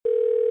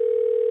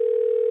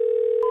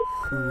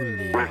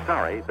Julio. We're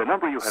sorry, the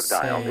number you have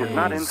dialed is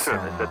not in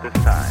service at this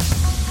time.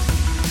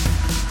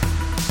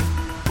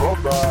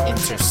 Bye-bye.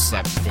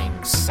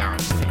 Intercepting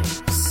sound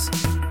waves.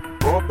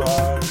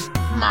 Bye-bye.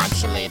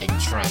 Modulating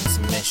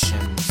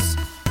transmissions.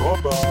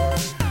 Bye-bye.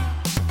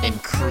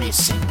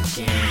 Increasing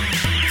gains.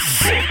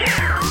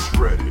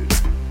 Ready.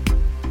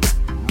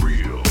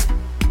 Real.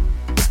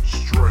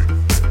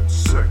 Strength and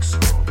sex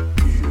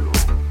appeal.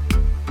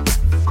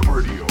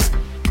 Cardio.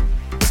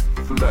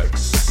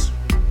 Flex.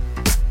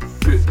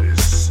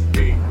 Fitness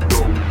ain't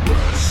no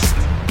rest.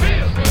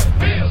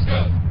 Feels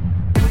good.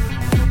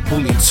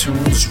 Holy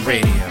Tunes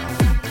Radio,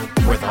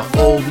 where the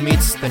old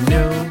meets the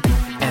new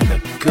and the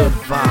good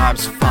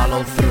vibes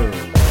follow through.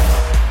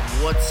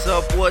 What's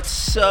up,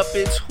 what's up?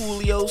 It's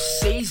Julio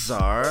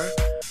Cesar,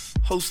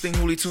 hosting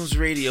Holy Tunes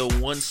Radio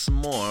once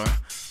more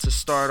to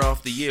start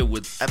off the year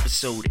with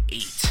episode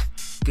 8.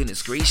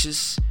 Goodness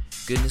gracious,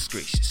 goodness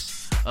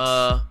gracious.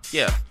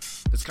 Yeah,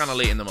 it's kind of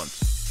late in the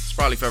month. It's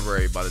probably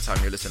February by the time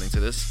you're listening to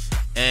this.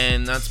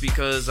 And that's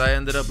because I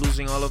ended up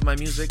losing all of my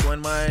music when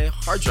my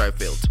hard drive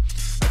failed.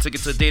 I took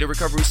it to Data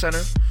Recovery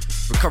Center,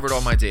 recovered all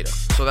my data.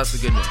 So that's the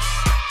good news.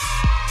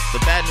 The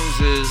bad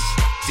news is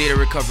data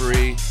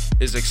recovery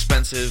is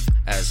expensive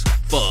as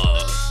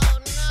fuck.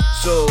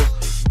 So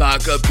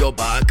back up your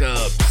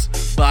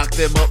backups. Back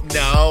them up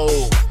now.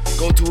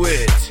 Go do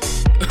it.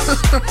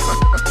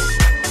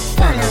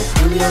 Follow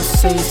Julio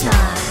Cesar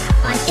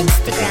on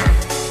Instagram,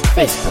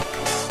 Facebook,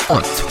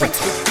 or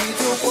Twitter. Be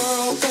the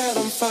world that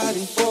I'm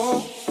fighting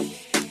for,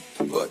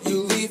 but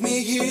you leave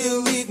me here,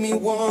 leave me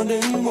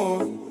wanting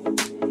more.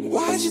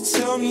 Why'd you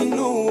tell me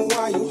no?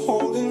 Why you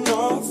holding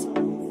off?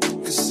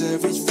 'Cause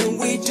everything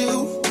we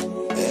do,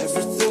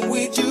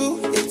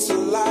 it's a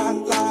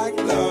lot like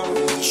love.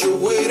 What you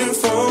waiting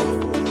for?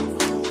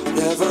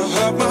 Never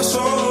hurt my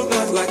soul,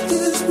 not like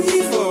this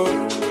before.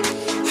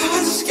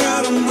 I just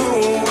gotta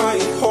know why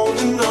you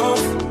holding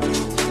off.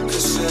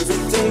 'Cause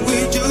everything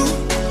we do,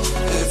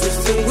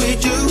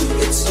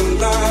 it's a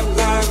lot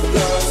like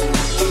love.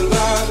 A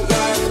lot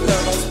like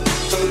love.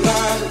 A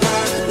lot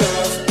like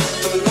love.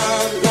 A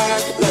lot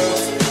like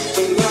love.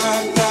 A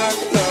lot like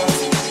love.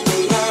 A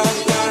lot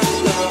like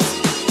love.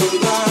 A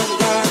lot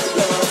like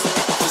love.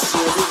 'Cause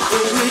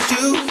everything we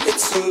do,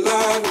 it's a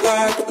lot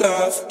like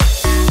love.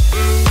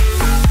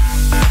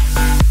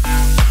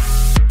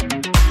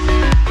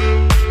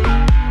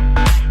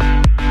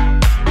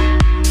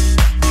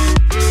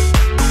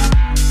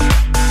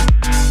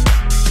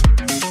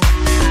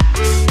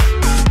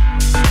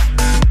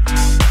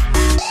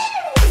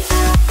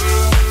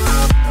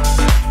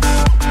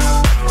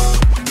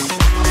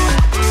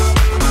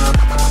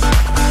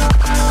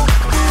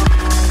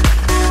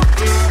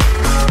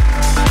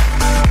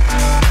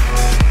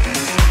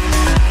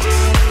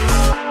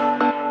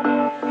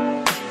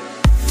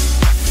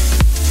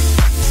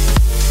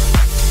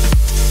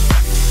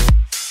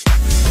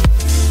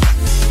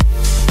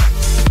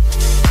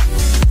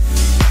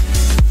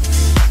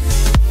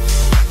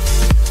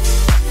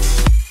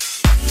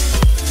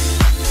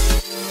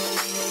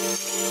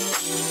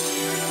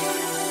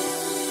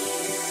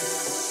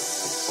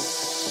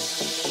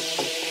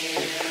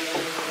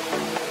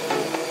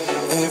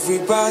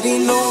 Everybody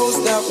knows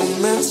that we're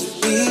meant to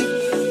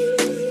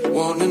be.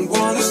 1 and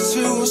 1 is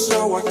 2,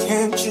 so why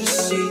can't you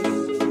see?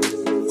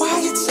 Why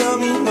you tell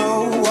me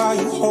no? Why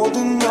you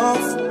holding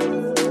off?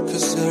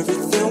 'Cause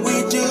everything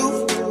we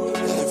do,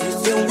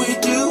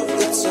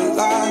 it's a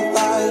lot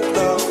like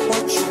love.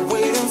 What you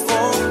waiting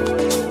for?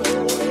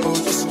 Oh,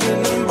 your skin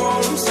and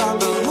bones, I've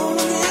been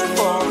longing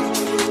for.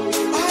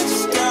 I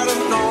just gotta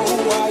know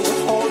why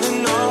you're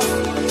holding off.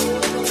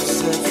 'Cause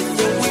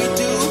everything we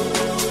do,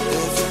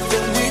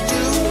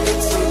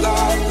 it's a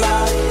lot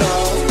like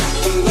love.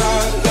 A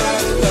lot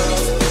like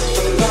love.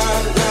 A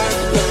lot like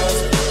love.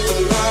 A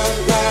lot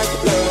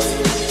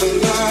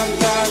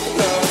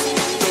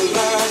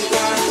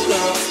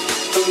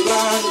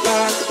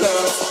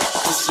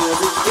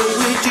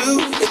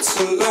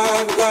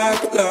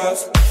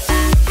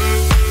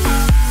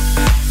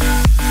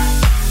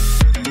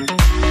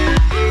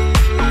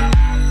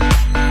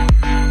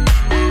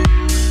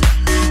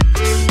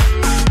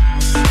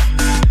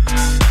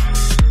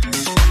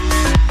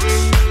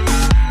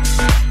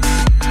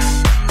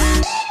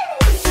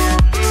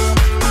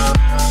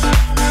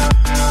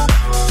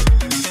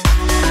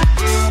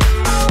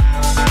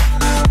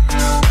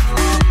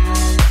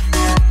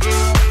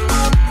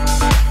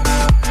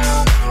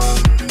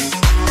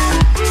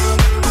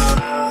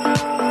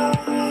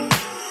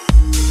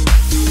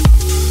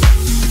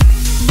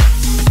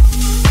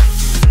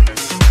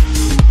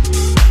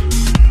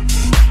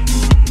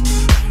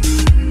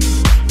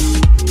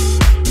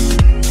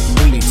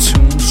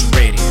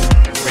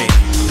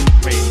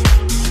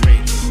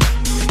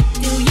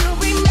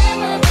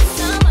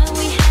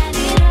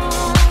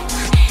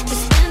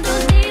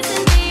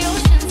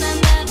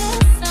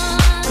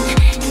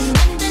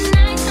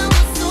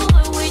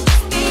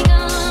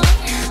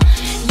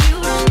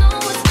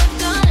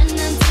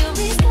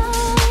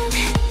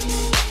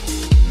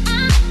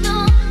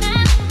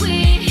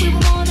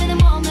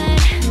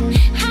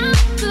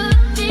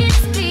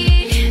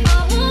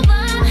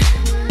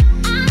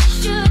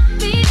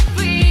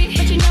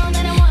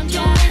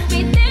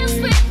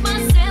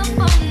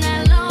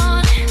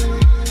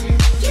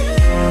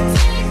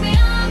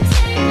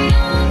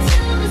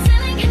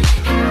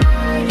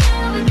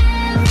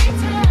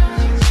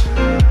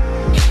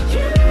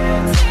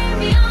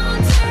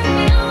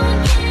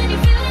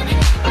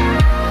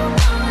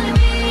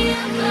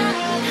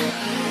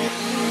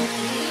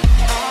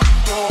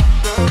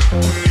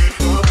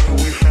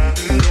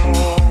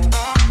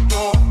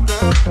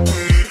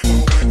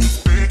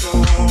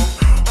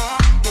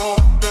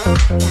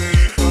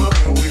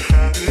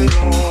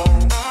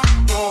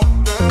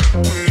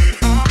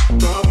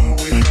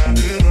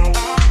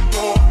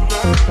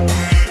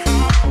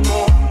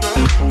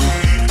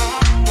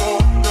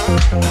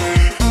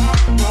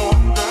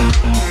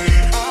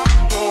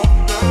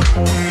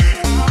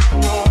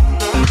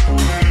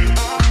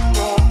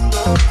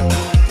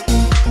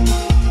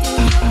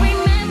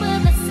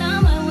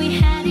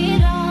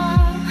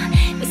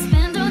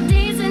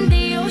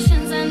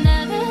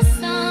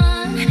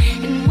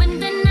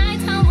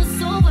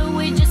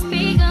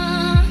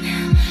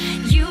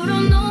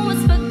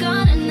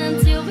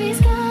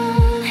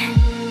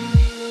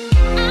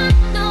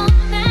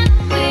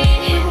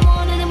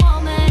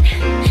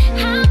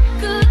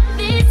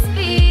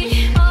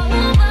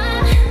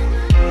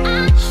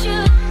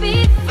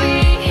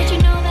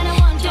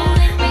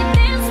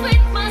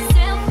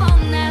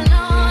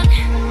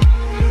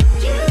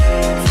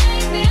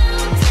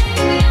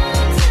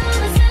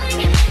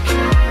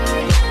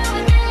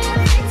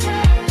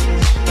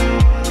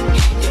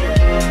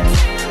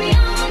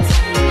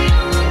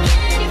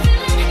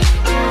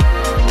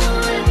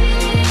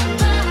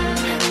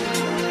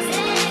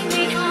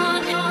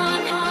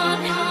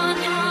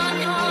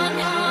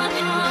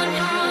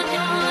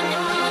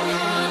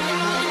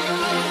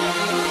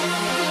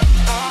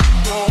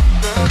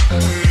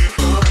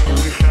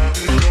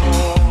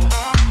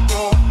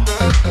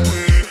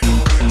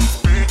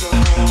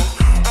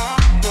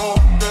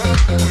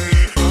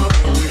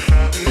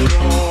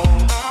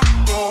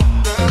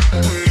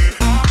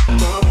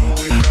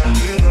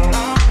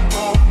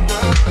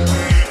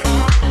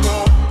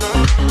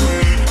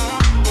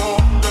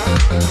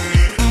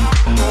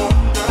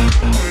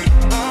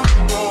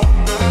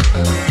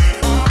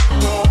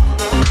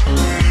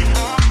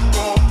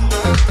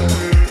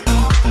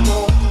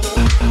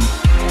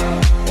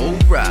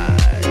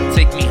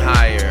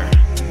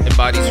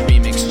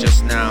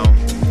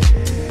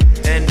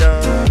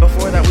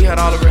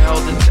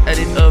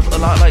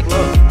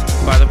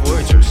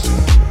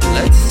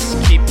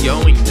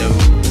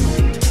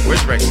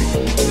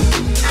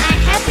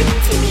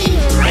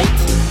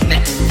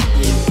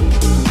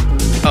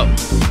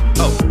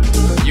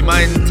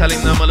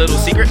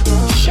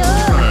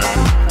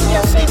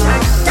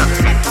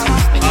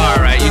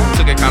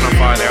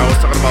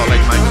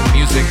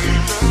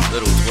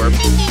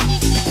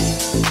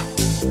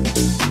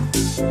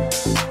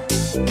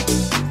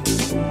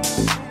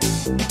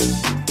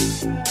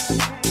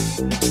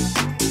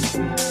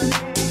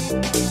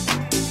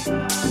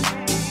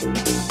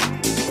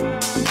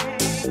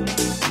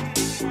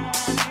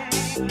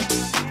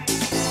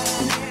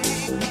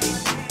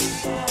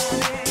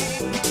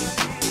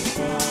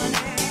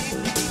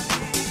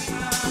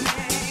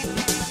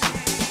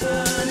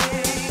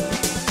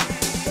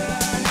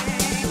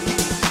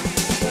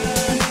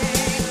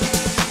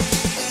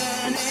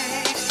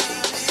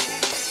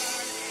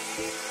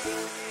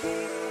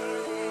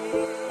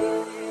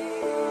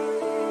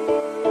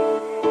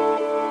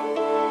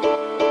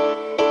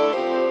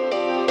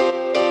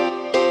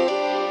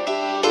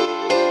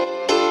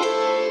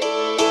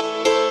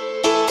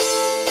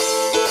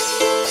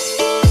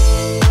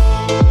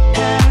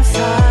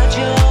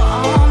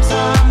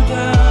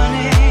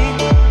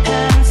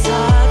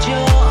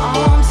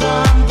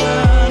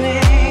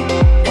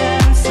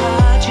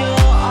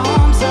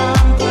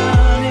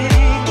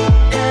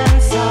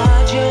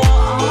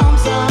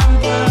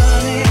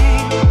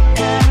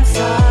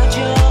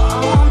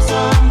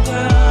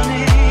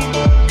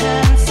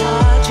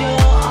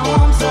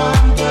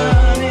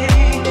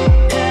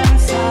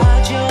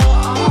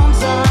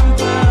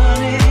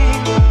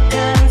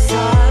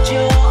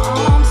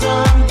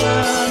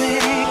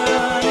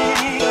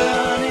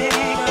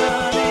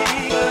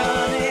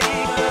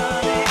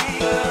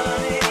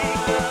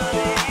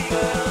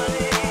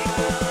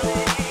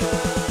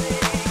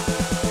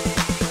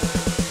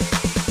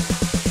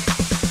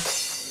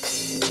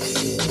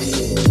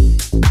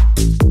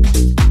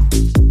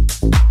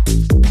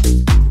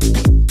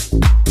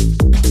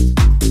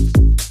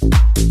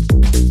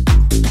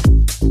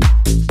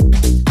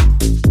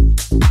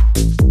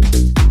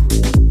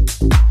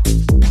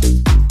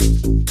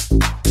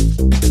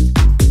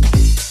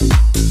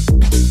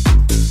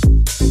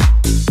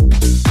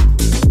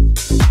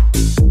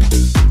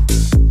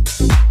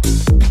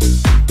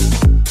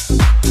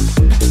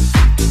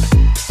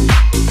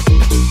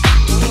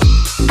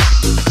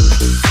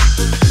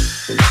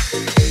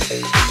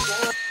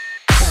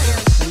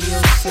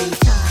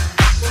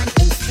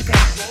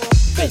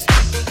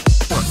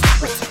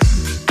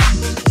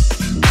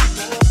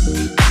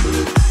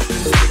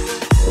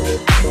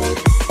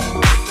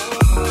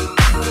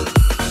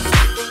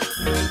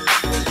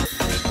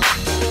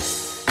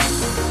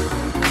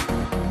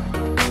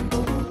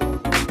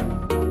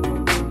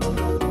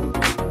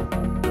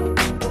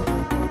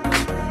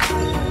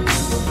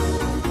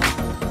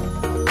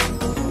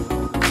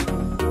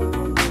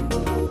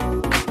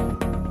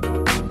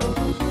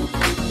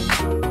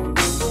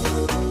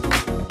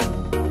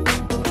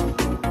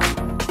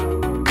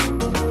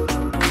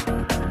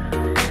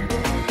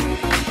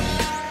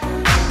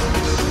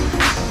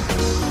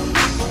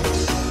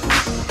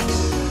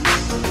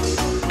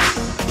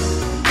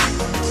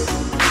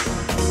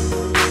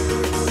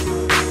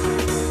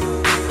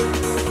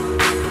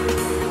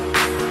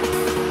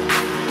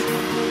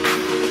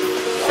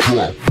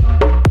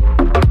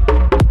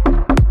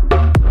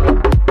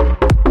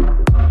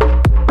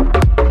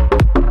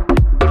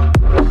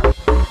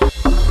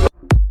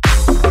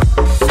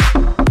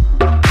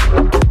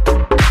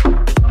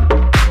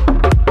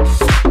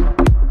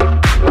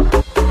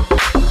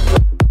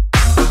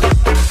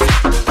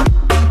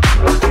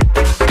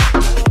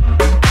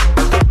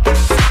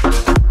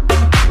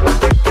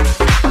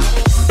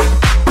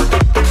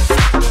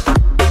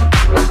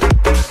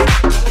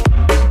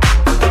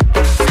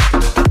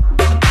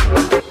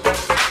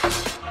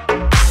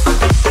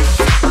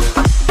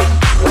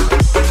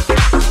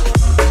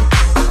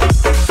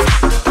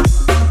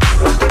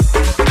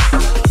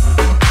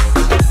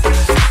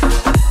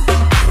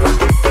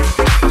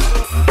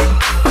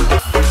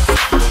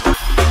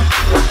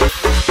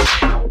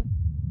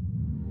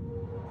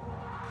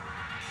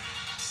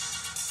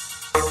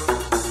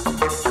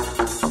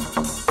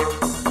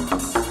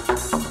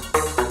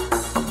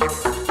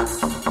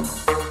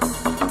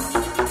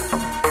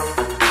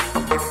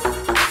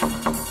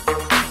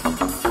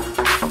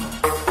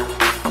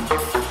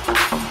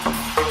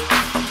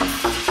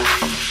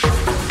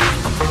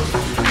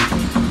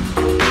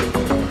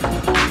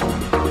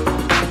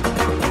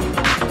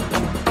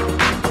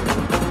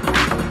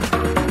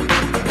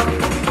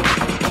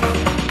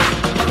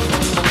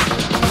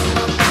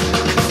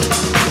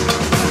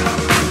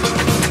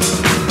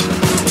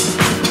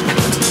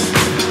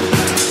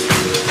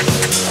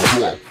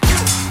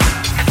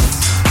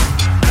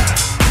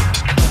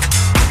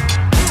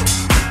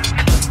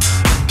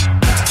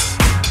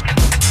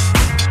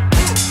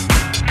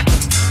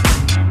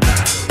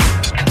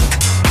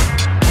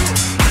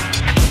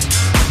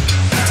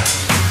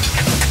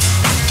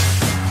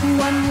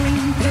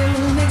One pill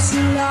makes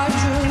you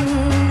larger,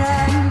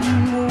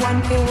 and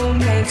one pill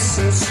makes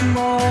you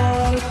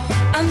small.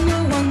 And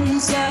the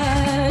ones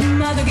that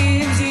mother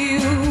gives you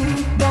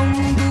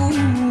don't do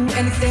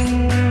anything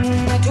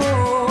at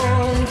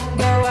all.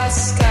 Go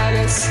ask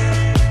Alice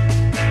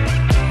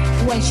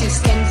when she's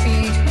 10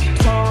 feet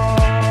tall.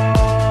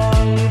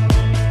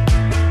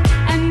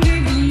 And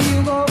if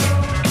you go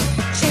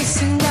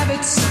chasing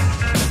rabbits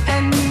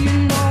and you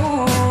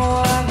know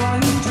are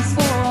going to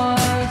fall,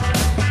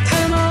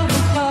 cut 'em all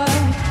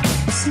apart.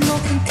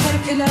 Smoking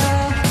caterpillar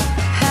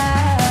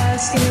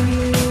has given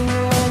you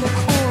the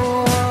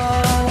call.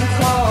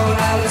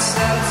 Alice,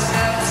 Alice,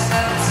 Alice,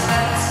 Alice,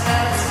 Alice,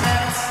 Alice,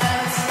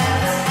 Alice,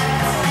 Alice,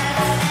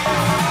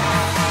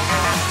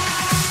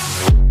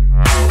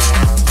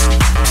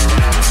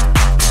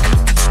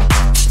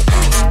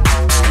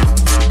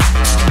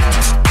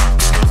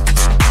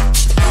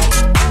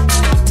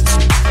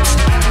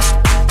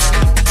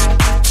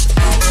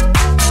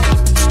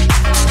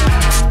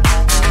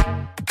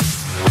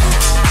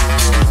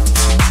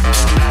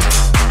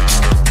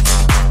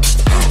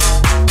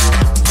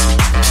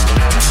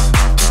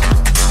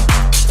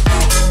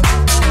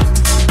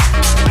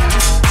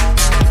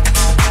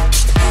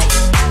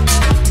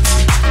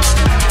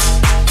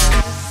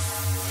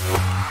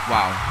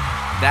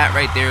 That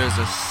right there is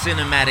a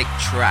cinematic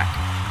track.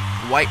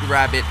 White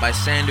Rabbit by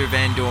Sander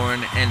Van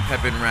Doren and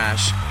Pepin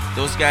Rash.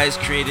 Those guys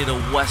created a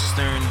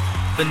Western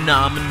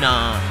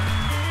phenomenon.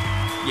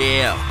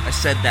 Yeah, I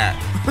said that.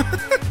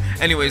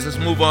 Anyways, let's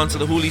move on to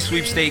the Hooli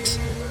Sweepstakes.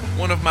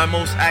 One of my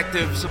most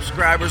active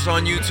subscribers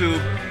on YouTube,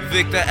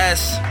 Victor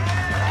S.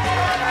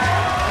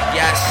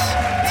 Yes,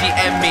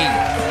 DM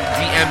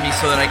me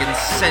so that I can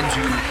send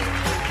you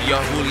your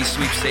Hooli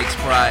Sweepstakes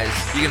prize.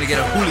 You're gonna get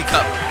a Hooli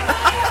Cup.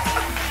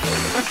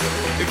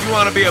 If you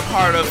want to be a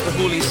part of the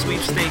Hooli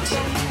Sweepstakes,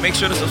 make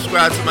sure to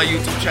subscribe to my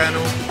YouTube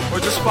channel or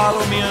just follow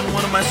me on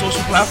one of my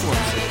social platforms,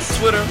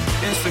 Twitter,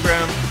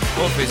 Instagram,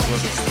 or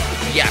Facebook.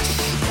 Yes.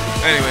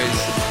 Anyways,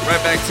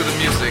 right back to the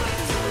music.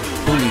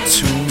 Hooli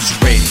Tunes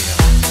Radio,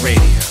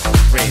 radio,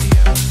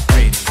 radio,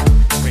 radio,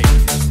 radio,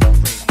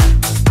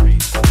 radio,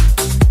 radio.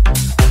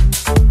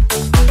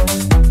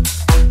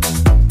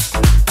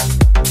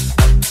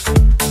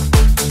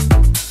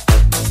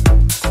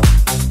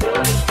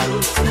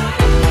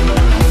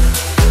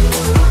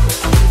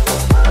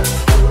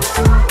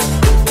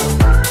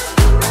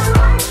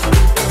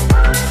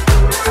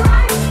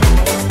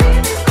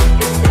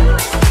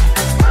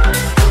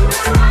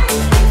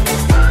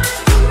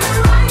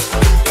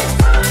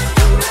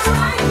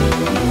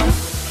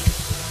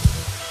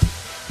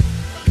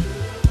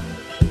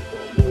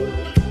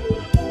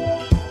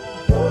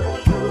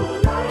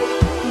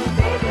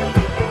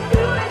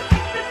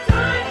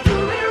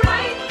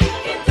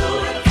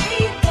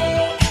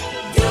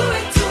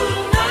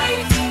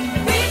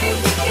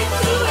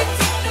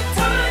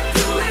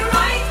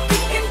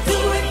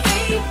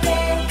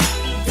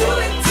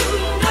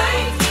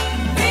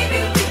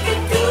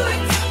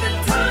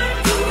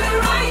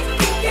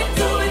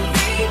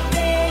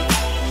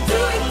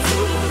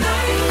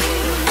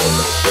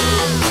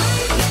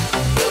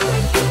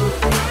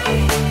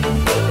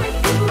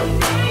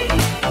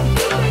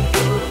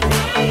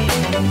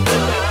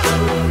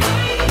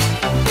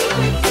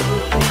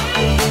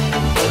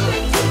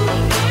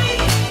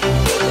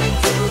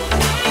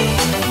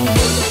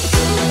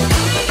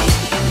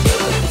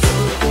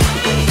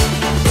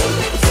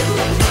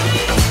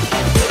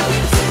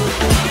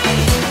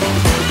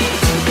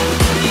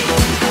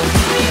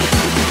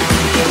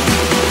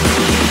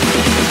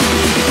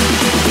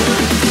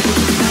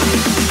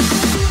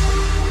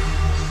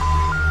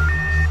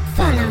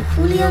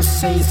 Julio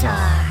Cesar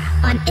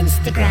on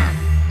Instagram,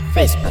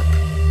 Facebook,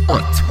 or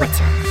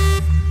Twitter.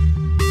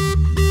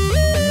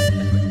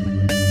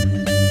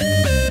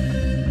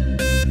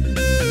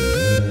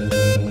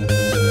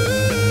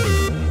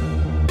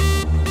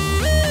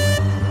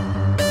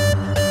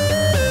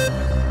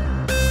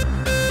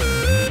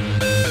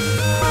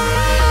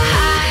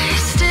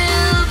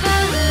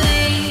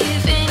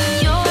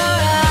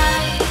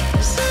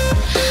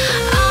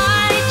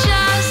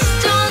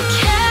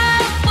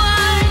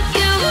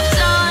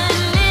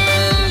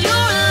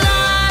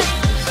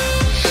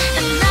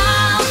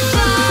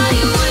 Fly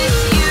away.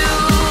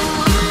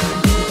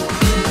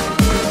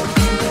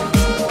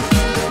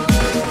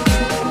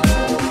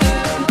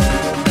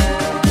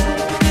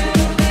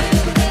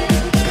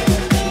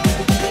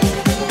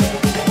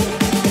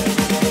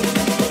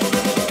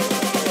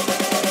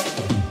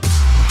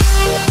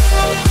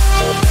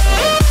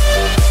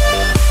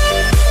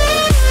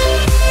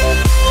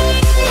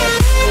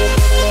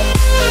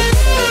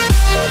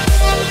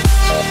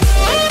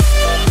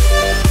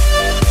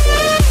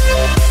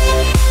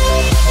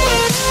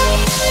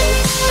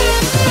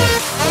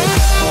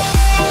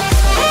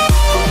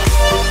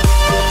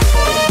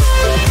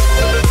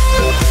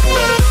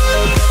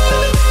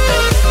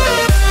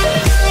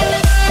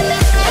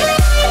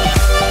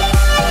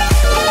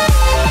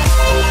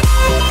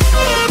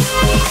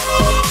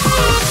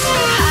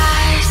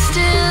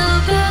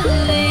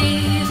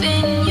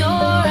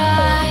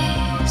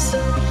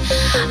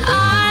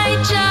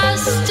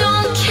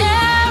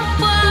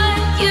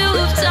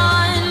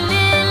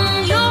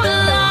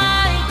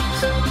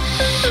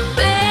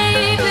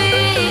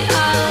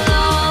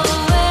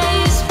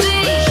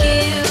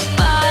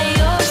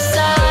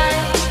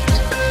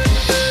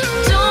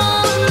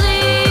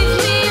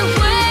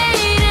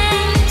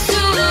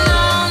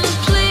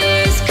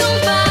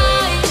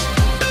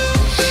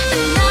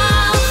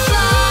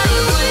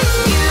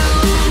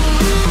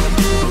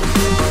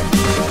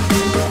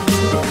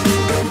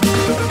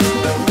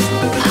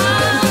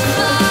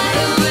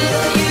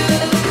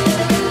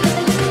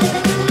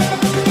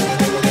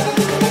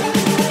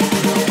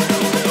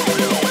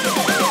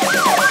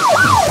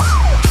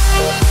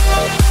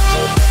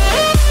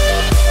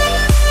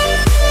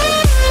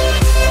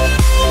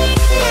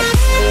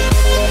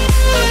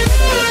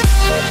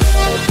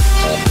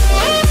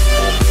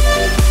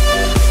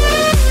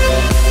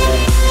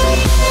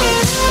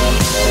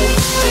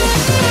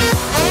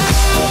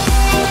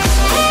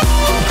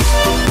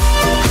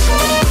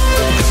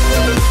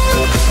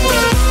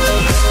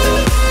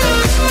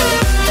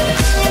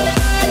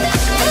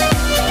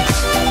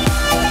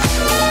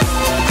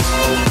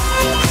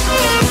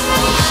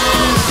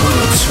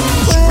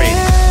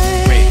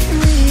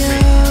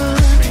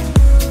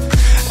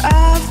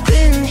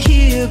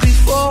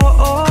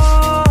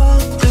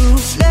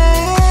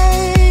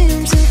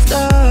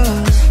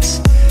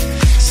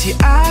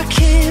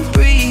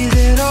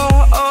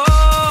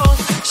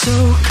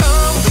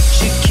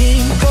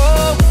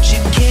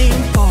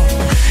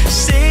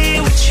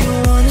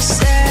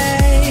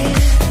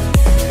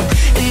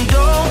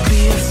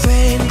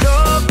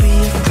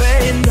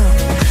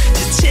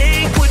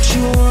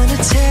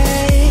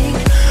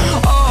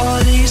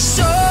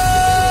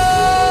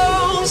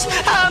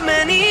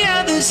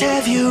 others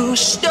have you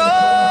stolen?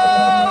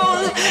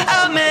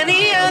 How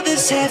many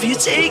others have you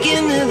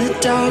taken to the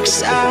dark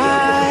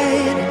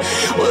side?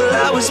 Well,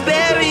 I was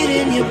buried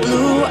in your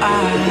blue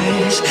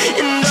eyes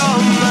and all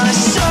my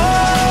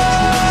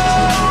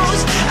souls.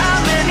 How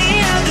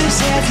many others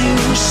have you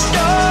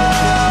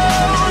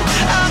stolen?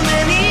 How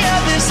many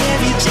others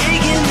have you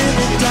taken to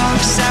the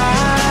dark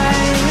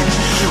side?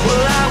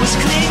 Well, I was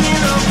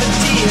clinging on for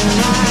dear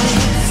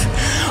life.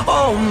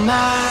 Oh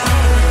my.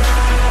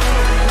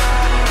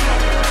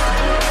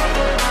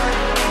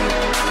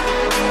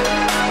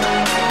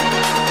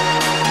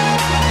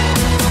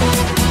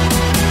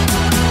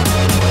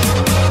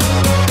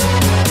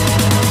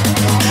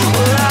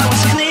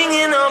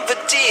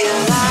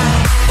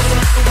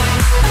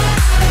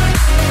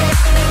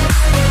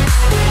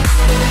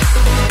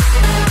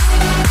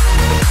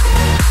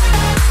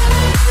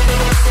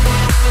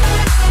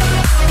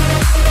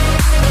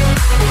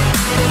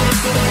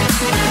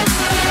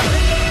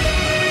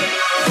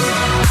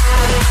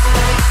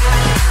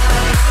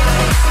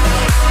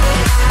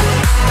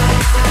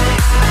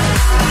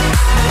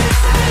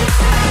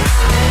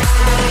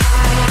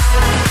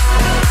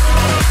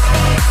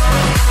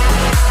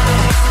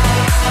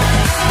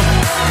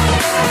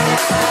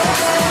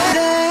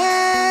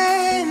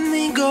 Let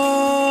me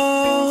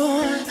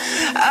go.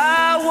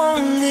 I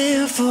won't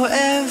live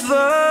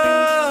forever.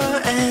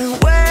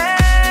 And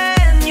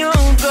when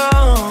you're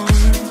gone,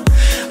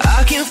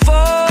 I can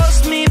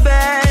force me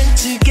back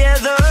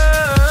together.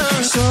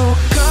 So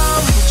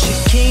come what you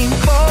came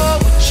for,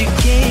 what you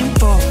came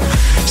for.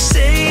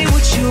 Say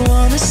what you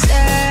wanna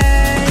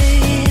say.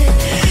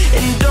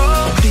 And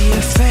don't be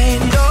afraid,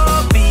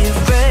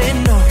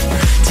 no,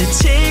 to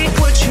take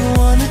what you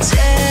wanna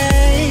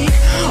take.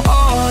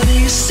 All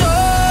these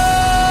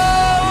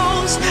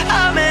souls,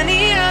 how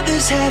many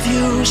others have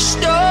you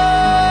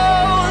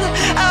stolen?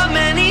 How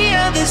many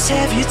others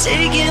have you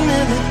taken to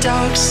the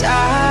dark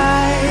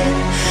side?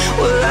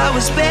 Well, I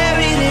was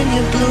buried in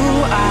your blue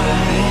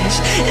eyes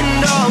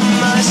and all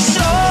my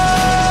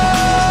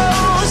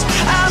souls.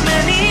 How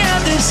many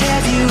others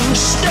have you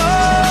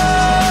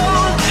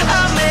stolen?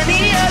 How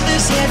many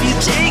others have you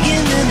taken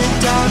to the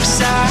dark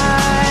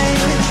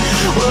side?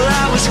 Well,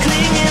 I was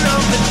clinging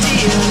on for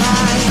dear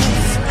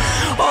life.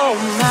 Oh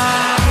my.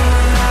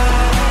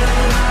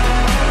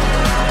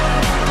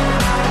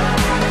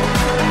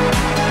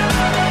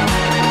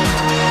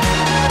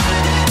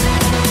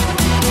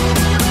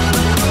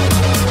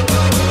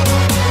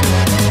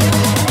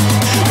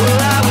 Well,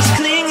 I was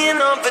clinging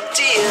on for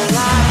dear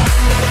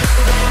life.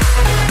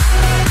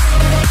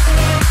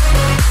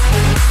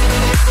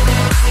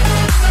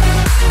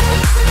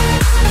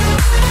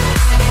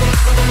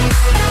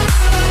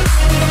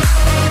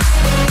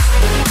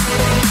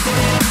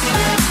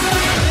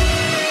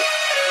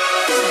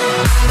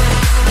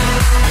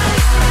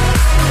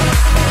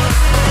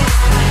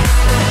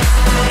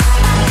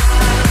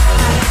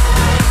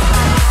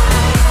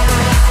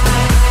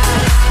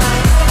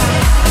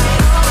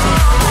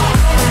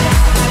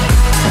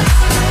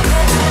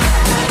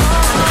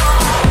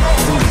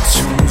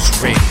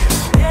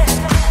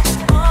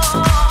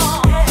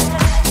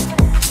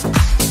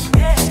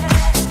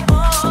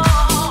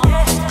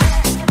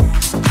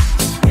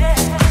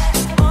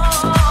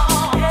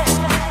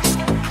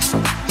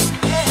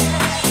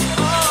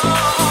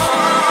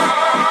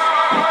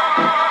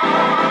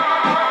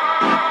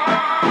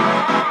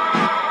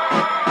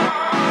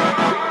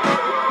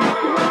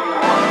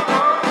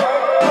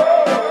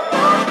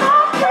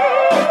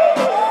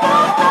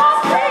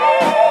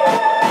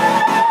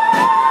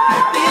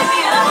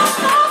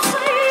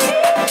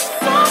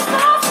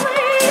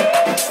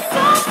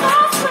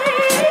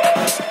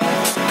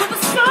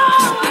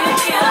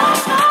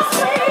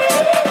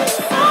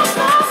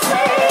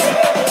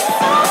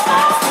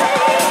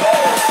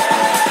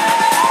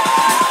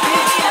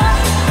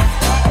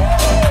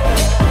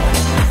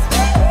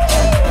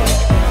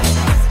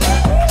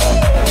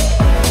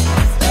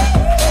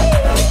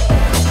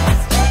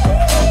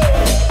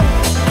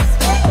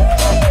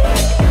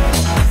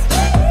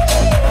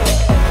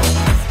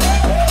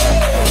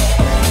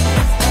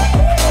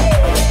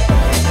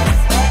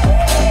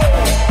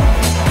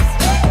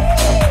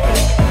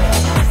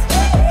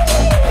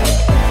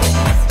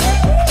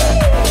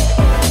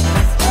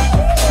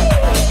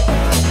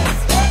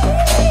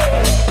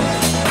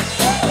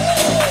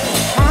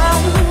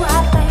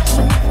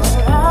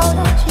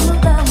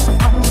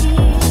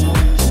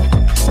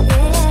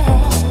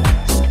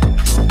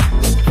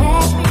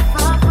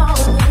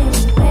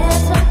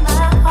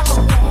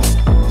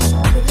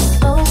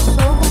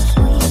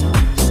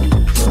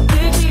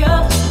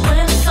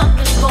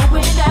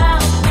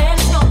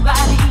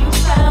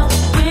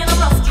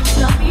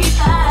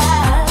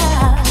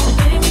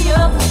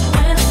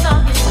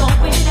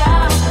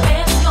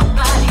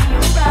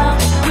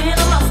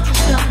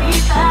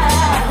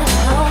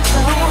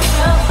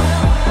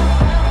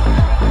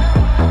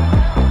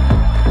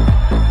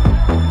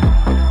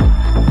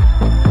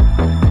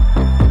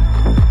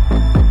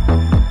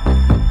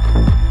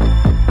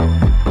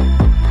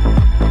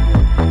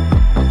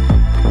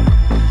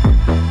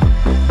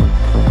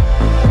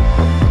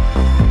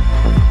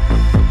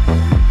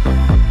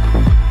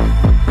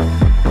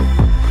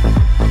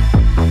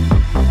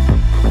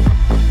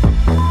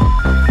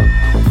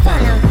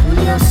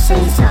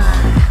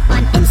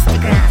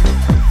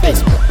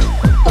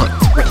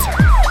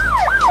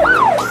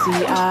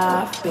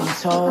 I've been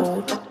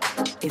told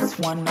it's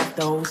one of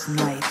those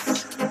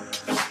nights.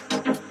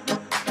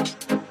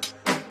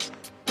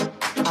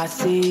 I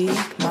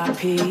seek my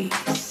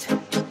peace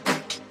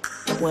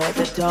where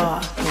the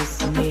dark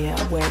is near,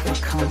 where the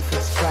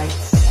comfort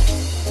strikes.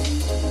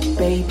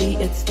 Baby,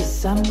 it's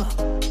December,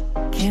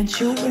 can't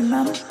you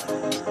remember?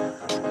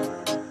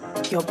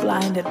 You're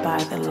blinded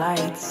by the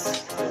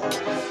lights.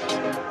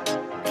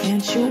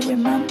 Can't you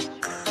remember?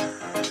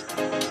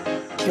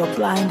 You're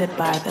blinded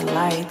by the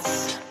lights.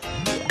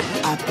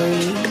 I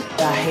breathe,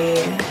 I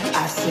hear,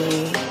 I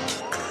see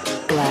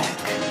black.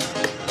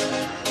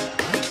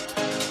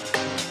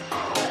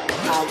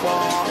 I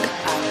want,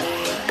 I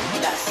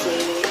need, I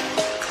see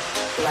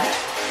black.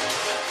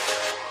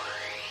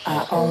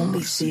 I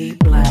only see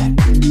black.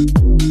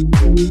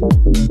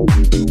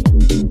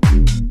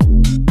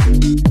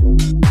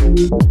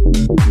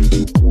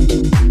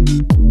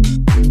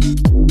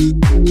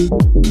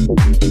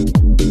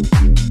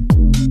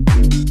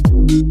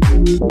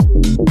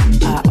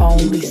 I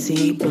only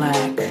see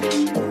black.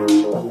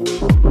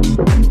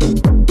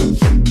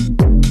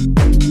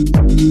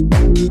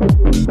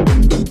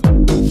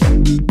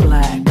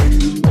 Black.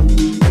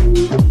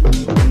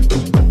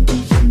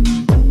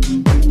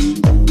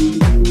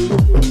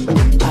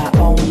 I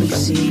only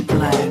see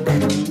black.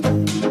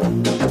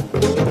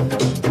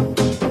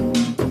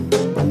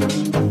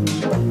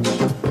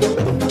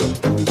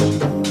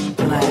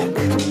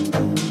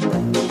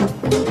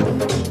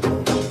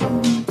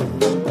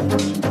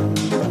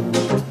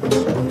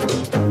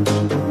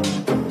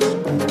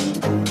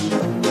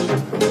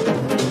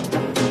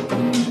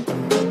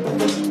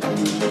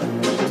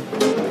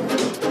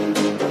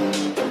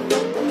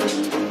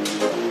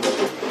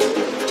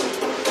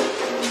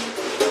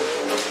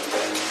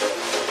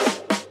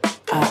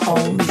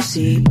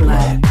 See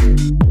black.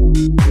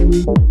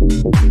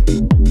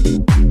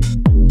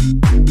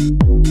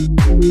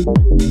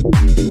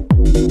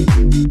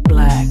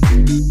 Black.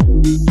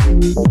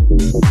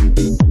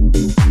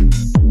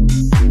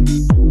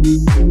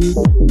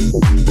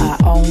 I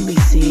only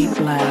see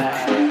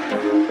black.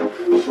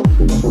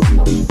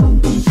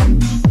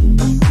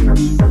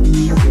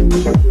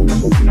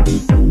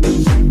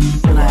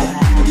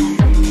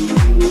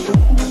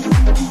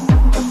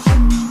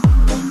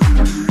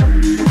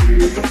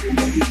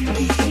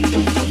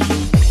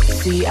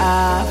 See,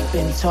 I've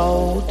been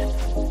told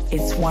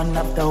it's one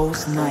of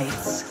those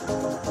nights.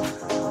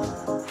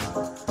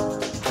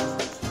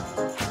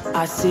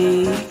 I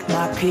seek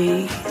my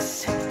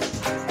peace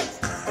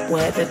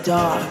where the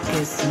dark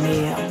is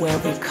near, where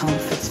the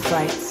comfort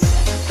strikes.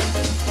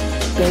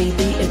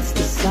 Baby, it's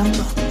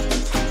December,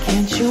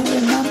 can't you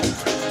remember?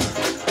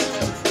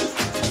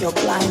 You're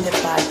blinded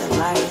by the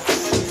lights.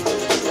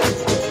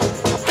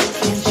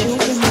 Can't you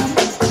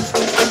remember?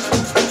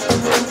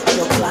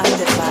 You're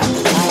blinded by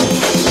the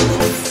lights.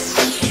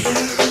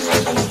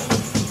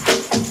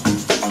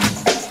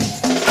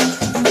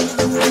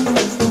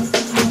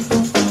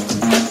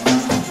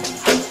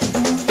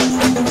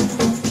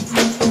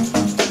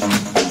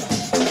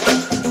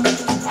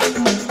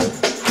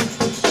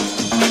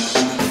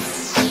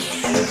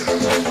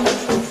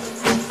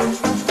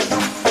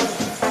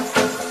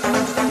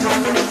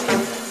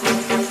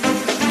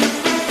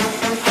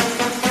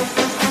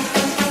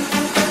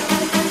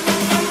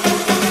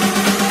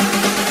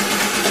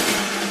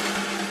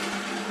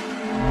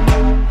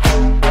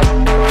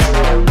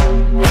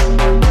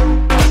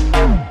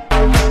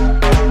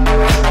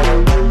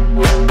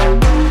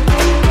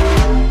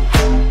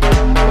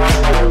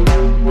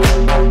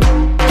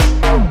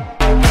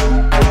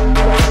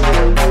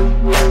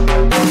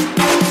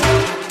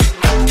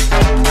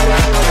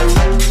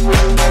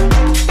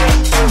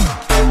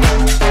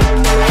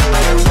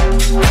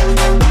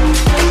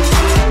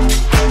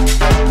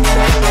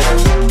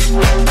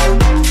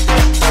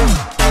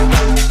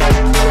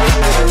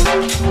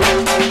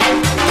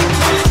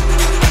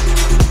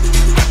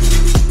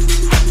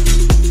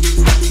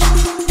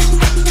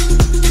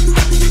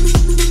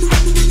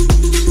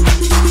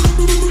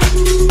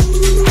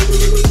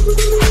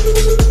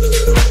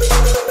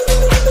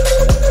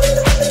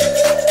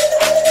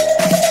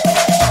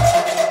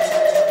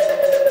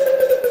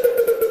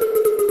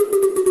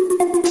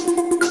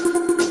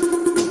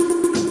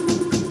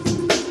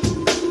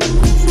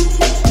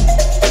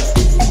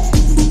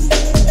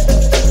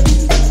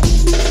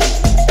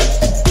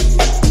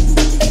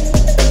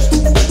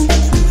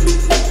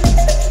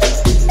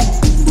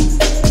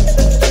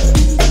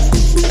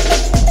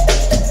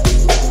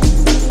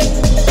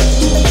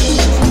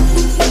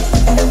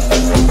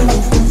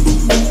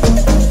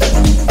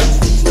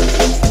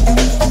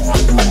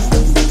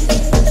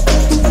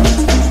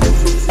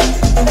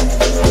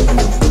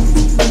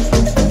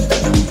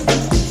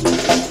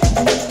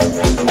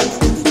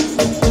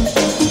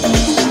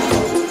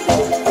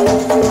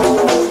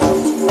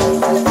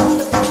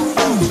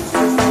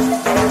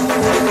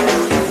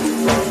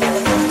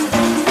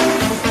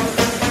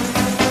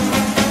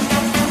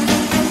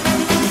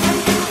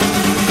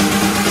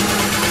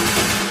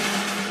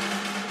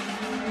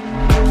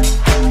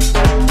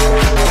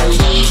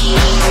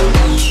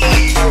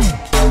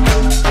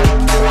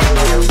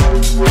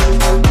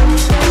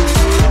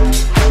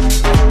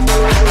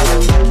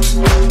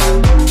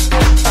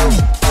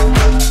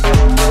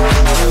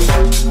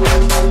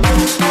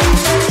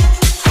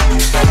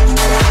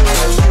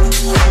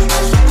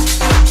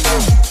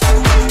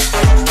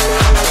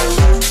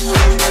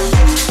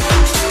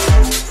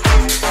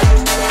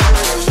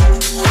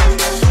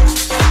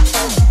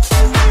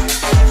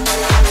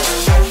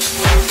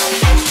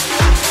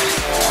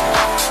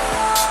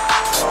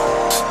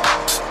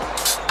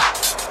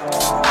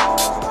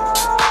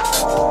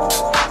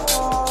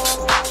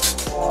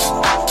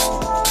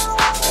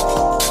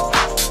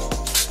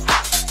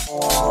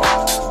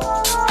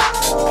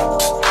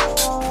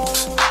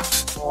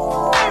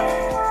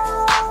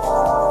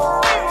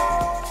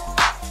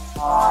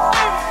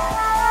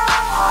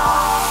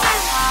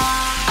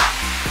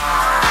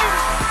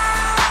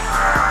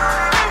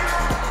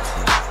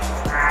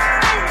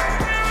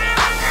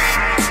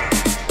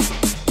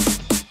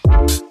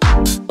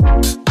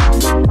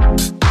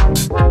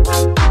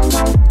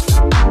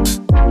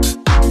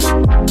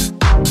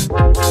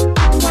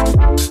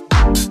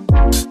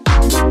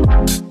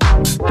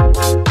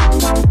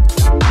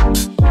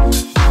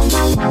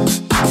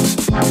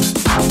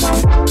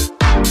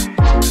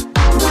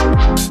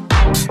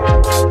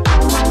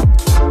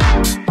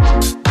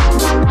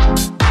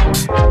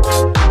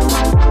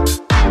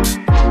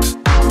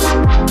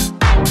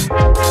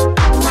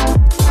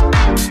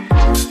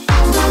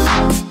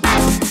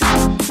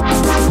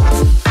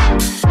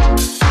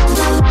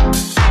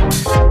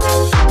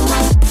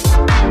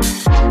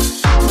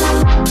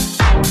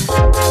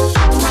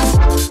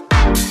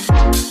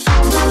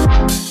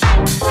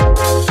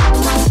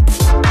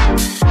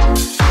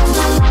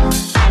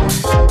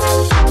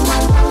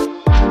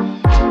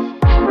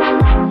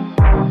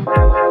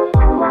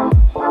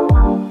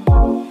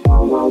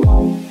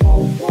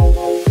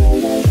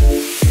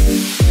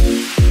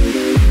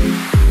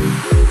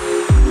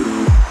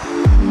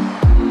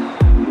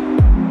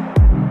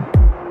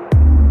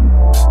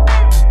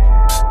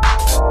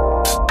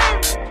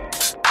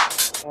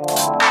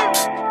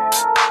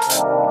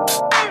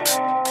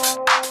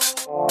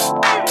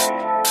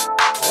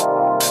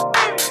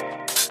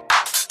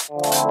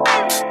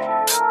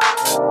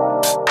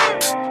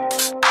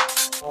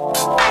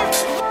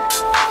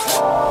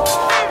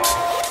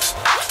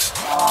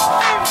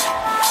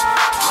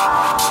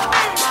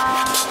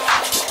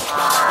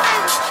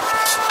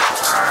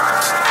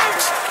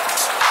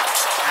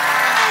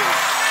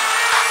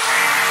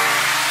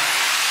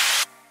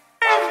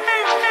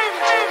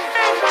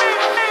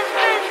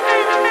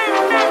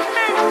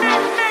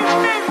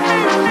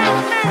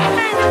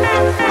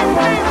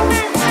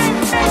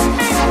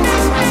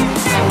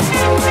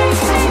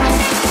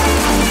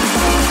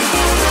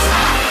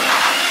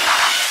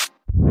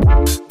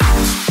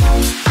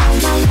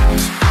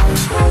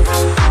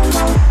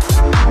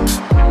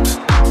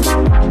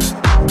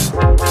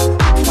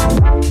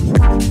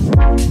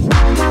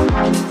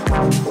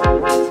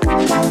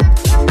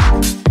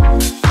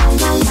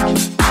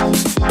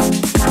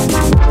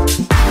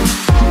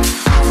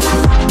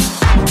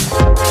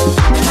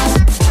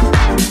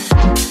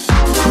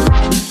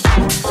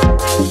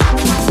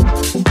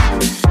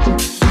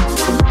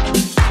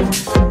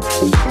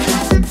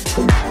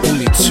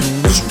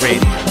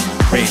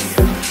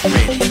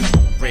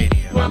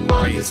 Radio. My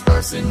mind is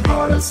pressing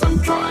hard as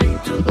I'm trying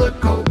to let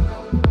go.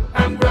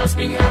 I'm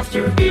grasping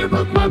after air,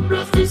 but my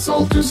breath is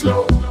all too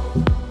slow.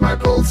 My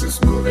pulse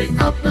is moving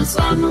up as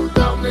I move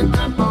down in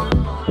tempo.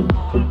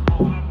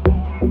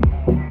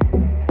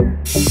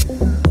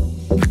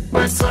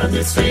 My sight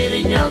is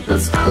fading out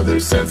as other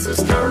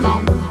senses turn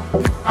on.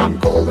 I'm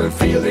cold and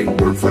feeling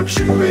we're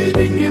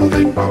fluctuating in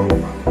limbo.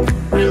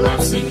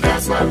 Relapsing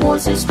as my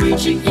voice is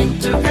reaching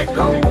into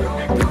echo.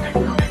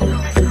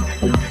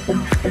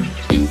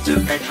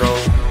 Into echo.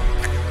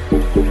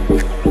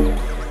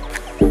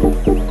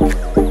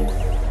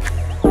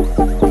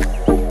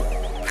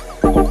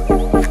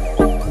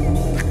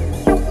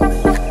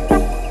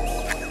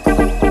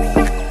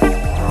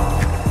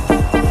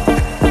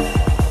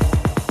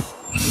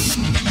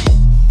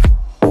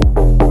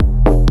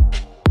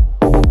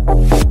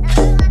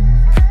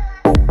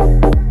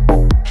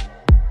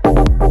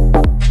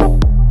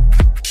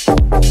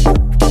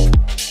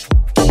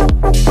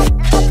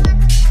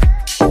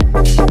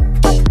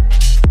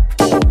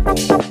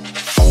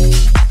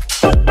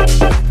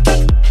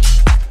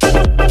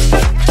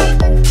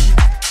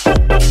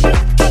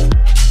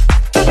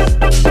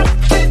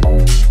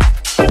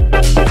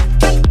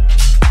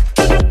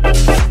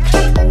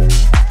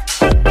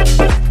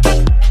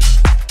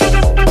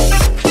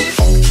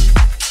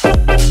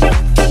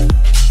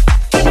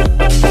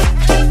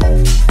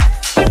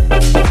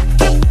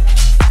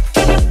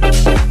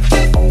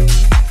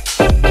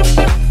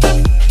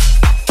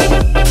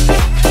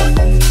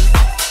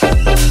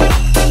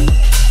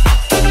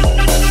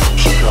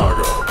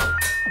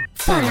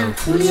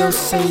 Julio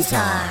Cesar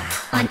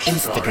on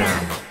Instagram,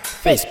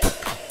 Facebook,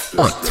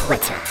 or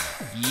Twitter.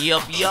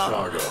 Yup.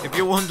 If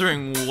you're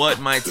wondering what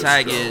my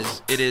tag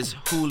is, it is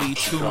Huli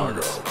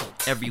Tunes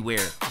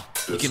everywhere.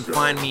 You can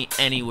find me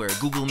anywhere.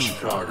 Google me,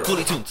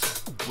 Huli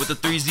Tunes, with the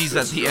 3 Z's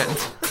at the end.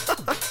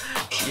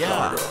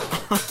 Yeah,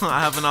 I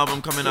have an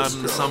album coming out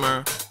in the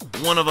summer.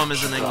 One of them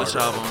is an English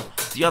album.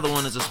 The other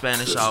one is a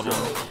Spanish album.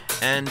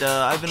 And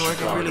I've been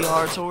working really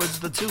hard towards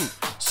the 2.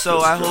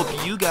 So I hope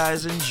you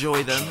guys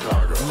enjoy them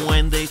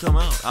when they come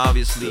out.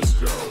 Obviously,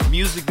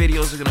 music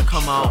videos are gonna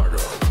come out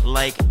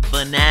like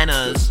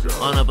bananas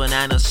on a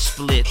banana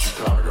split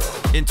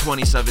in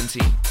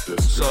 2017.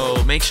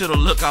 So make sure to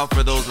look out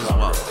for those as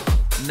well.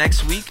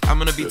 Next week, I'm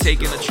gonna be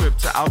taking a trip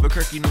to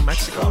Albuquerque, New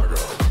Mexico,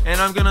 and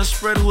I'm gonna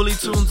spread Huli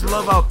Tunes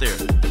love out there.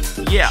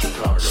 Yeah,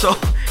 so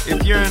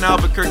if you're in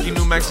Albuquerque,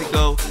 New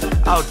Mexico,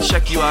 I'll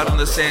check you out in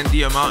the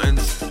Sandia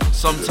Mountains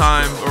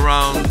sometime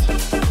around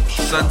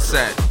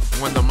sunset,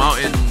 when the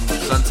mountain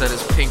sunset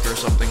is pink or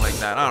something like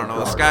that. I don't know,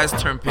 the skies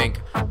turn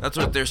pink. That's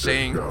what they're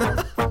saying.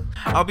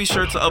 I'll be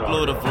sure to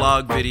upload a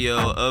vlog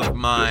video of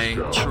my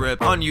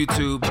trip on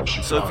YouTube.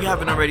 So if you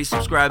haven't already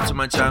subscribed to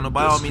my channel,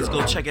 by all means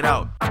go check it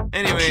out.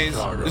 Anyways,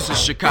 this is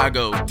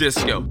Chicago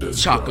Disco,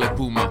 Chocolate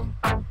Puma.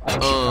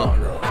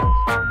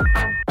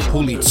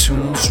 Huli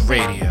Tunes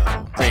Radio.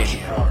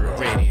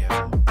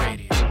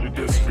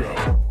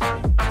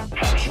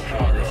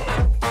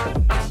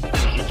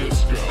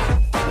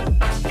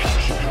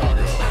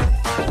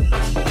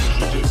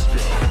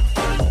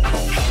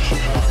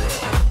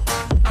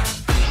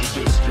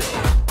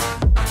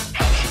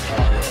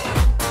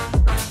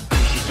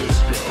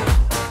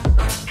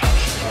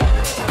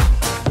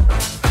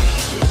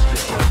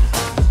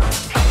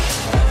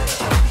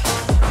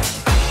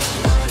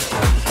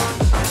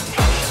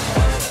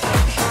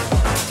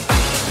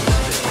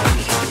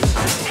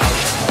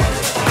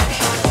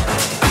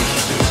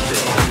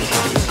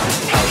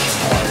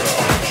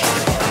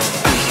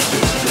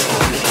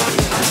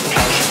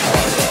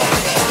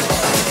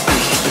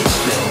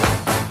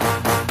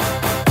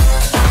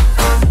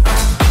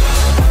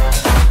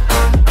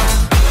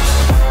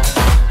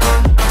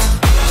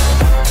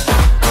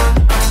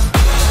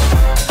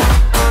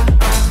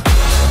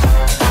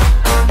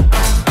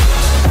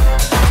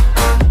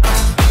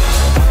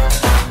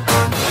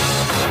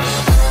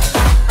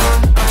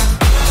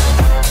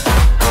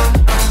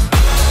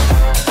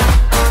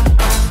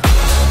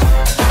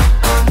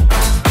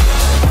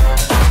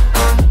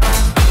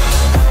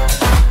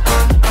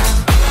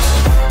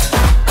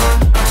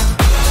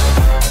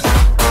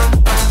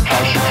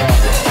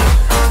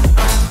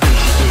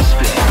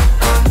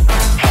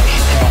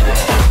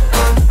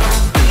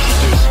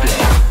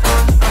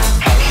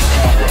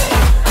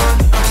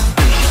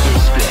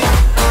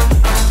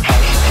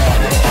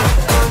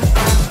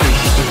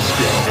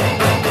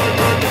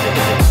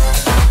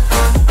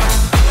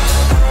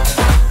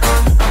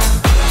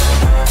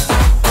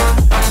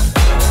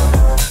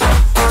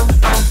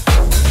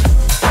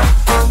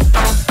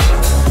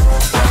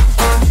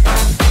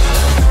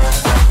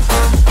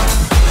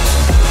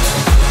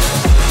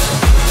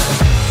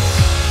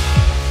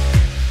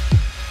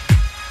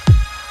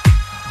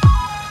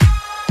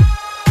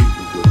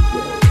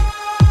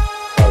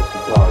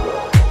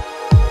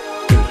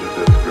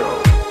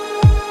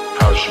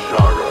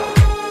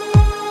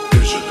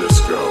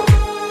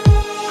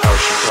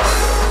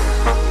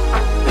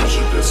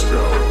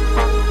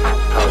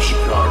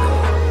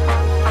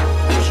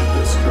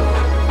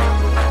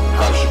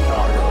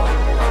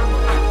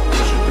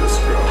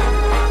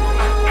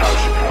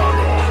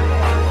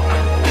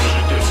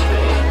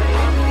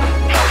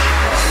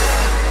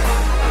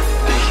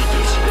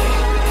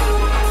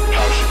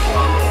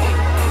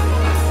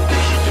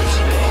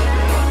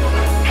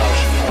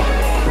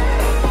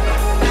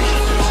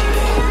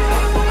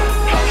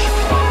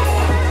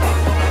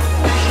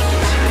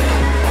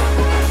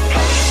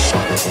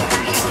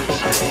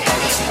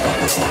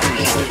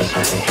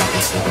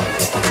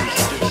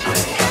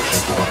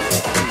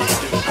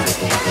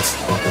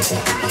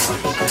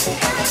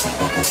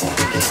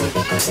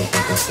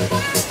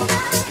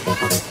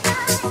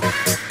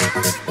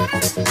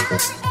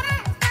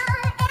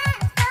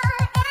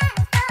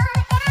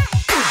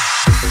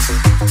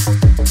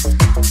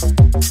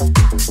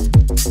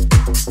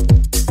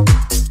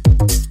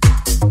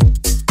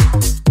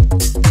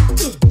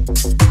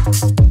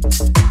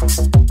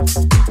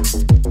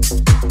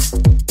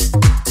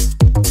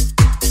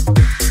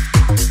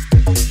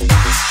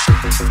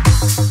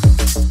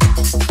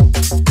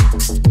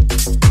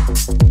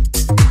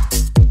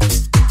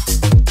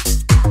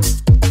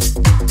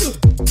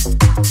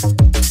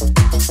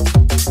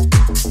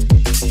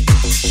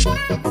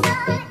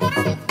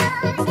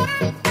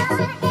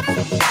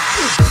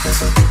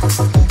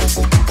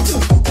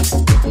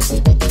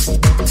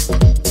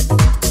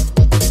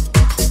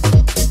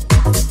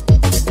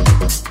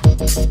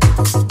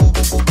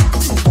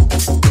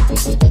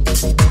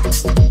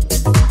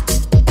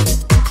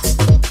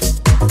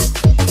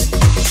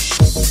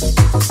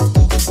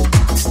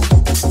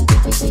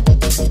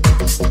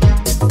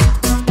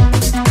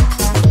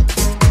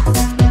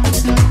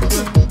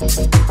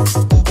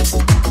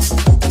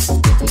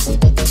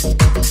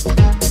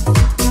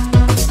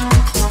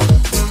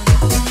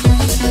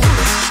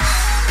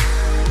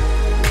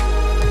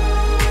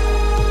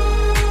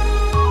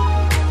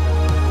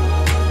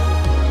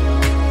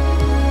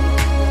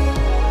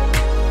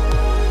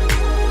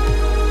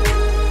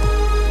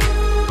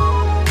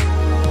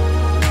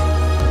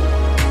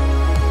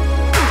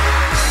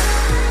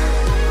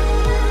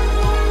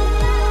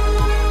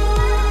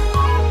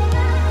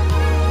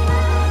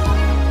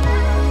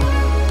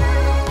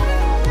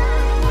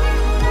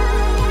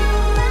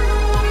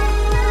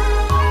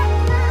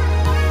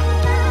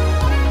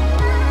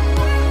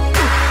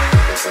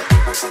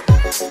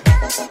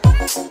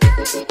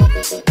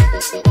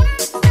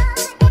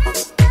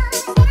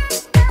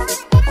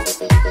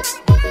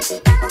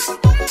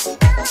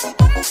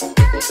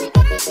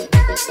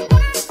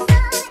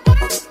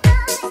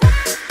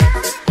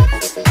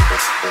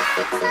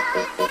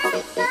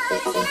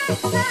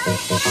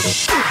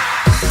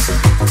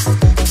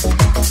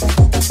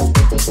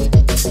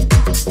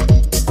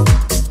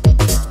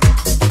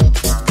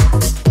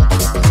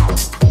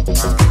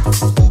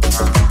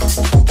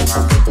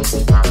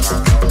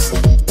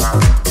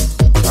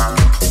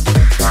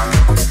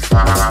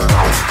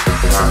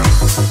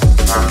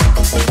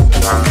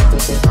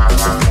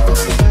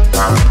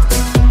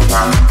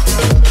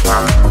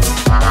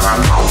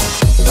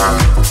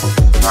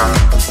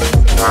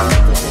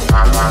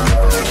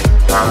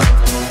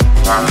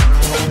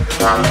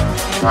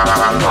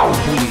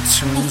 Holy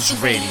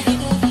Tunes Radio.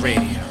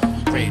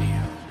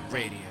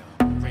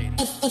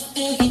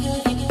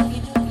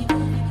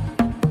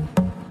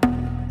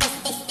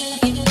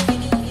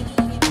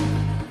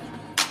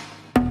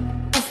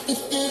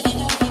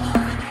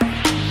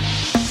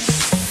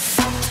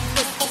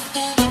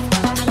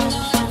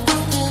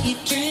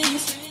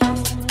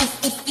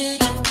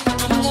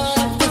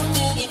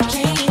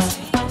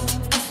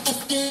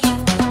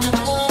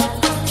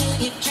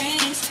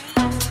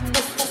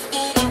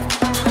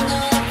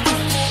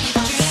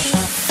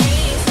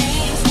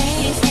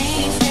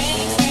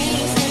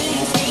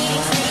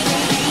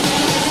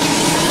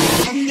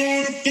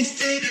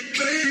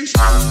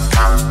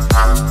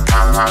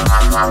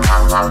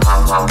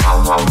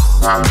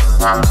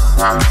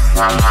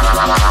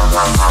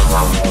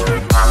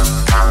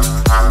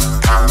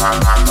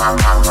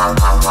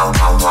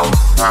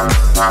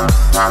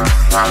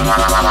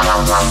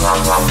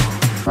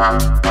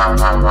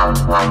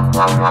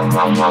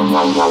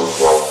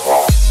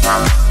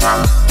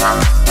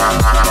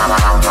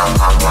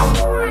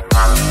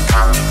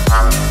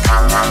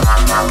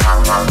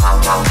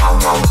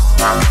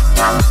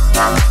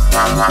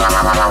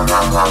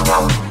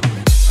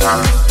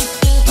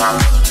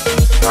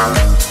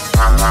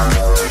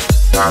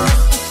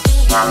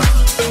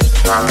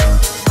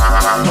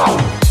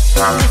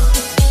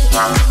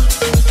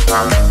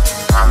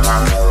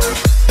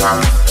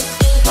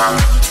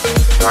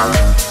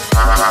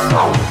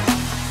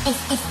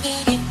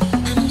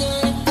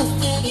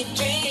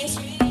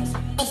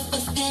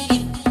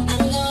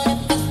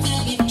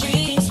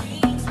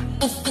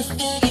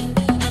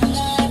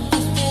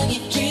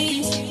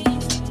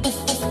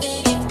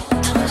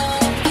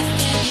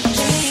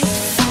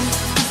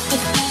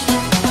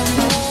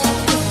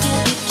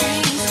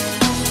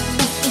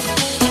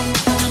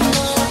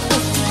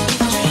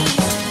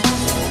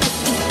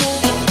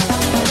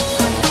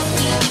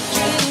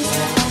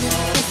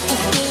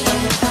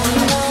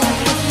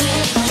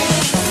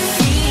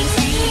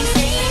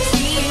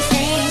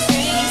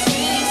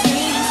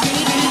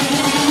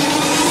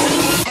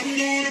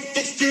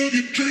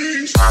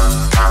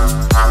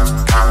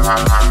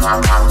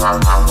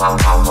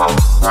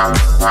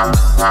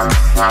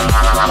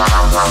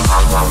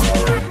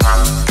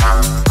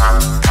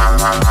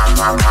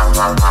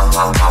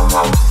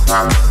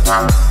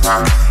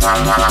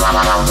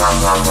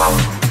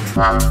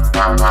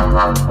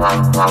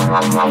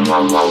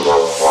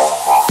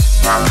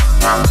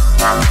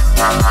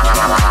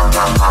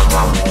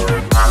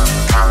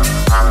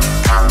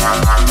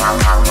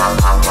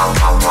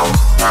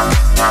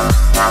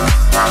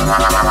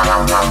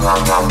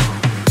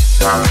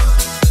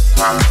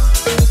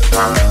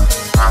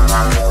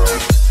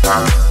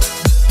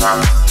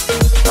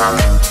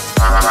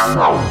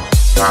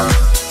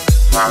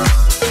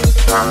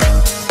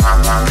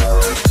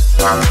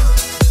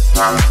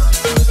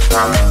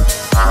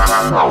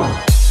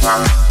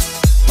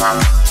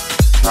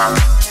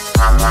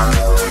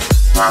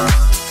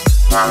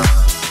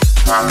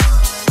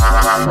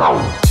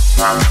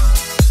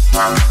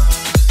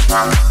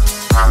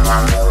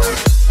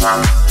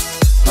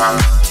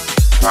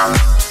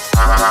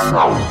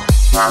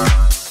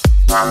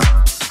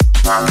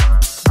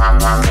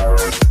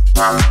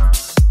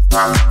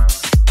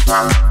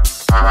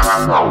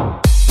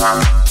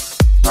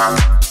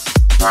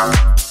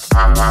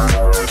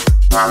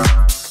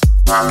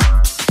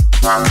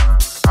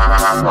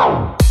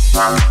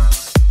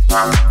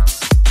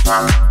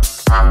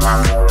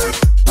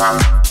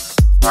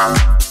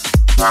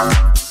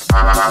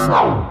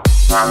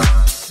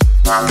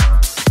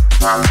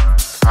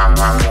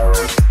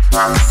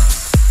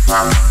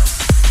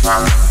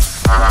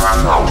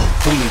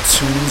 Holy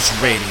Tunes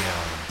Radio,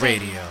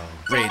 radio,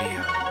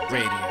 radio,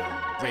 radio,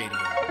 radio,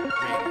 radio.